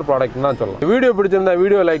ஒரு வின்னர் ப்ராடக்ட்னு தான் சொல்லலாம். வீடியோ பிடிச்சிருந்தா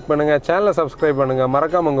வீடியோ லைக் பண்ணுங்கள், சேனலை சப்ஸ்கிரைப் பண்ணுங்கள்,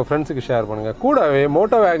 மறக்காமல் உங்கள் ஃப்ரெண்ட்ஸுக்கு ஷேர் பண்ணுங்கள். கூடவே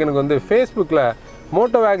MotoWagonக்கு வந்து ஃபேஸ்புக்கில்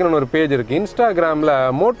MotoWagon ஒரு பேஜ் இருக்குது, இன்ஸ்டாகிராமில்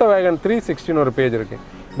MotoWagon 360 ஒரு பேஜ் இருக்குது.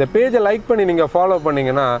 இந்த பேஜை லைக் பண்ணி நீங்கள் ஃபாலோ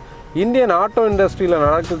பண்ணிங்கன்னா இந்தியன் ஆட்டோ இண்டஸ்ட்ரியில்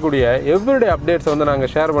நடக்கக்கூடிய எவ்ரிடே அப்டேட்ஸ் வந்து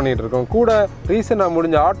நாங்கள் ஷேர் பண்ணிகிட்டு இருக்கோம். கூட ரீசெண்டாக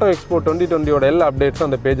முடிஞ்ச ஆட்டோ எக்ஸ்போ 2020 எல்லா அப்டேட்ஸும்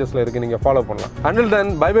அந்த பேஜஸில் இருக்குது, நீங்கள் ஃபாலோ பண்ணலாம். Until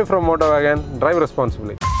then, by by from MotoWagon, drive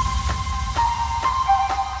responsibility.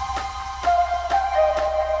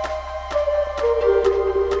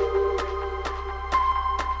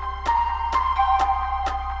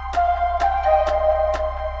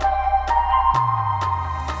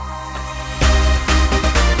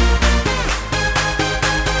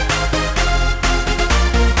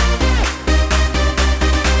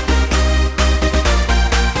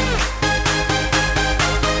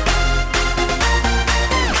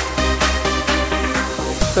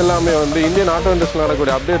 எல்லாமே வந்து இந்தியன் ஆட்டோ இண்டஸ்ட்ரியில்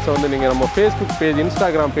நடக்கக்கூடிய அப்டேட்ஸை வந்து நீங்கள் நம்ம ஃபேஸ்புக் பேஜ்,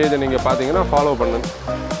 இன்ஸ்டாகிராம் பேஜை நீங்கள் பார்த்தீங்கன்னா ஃபாலோ பண்ணுங்க.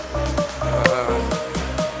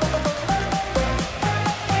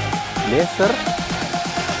 Laser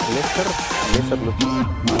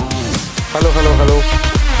hello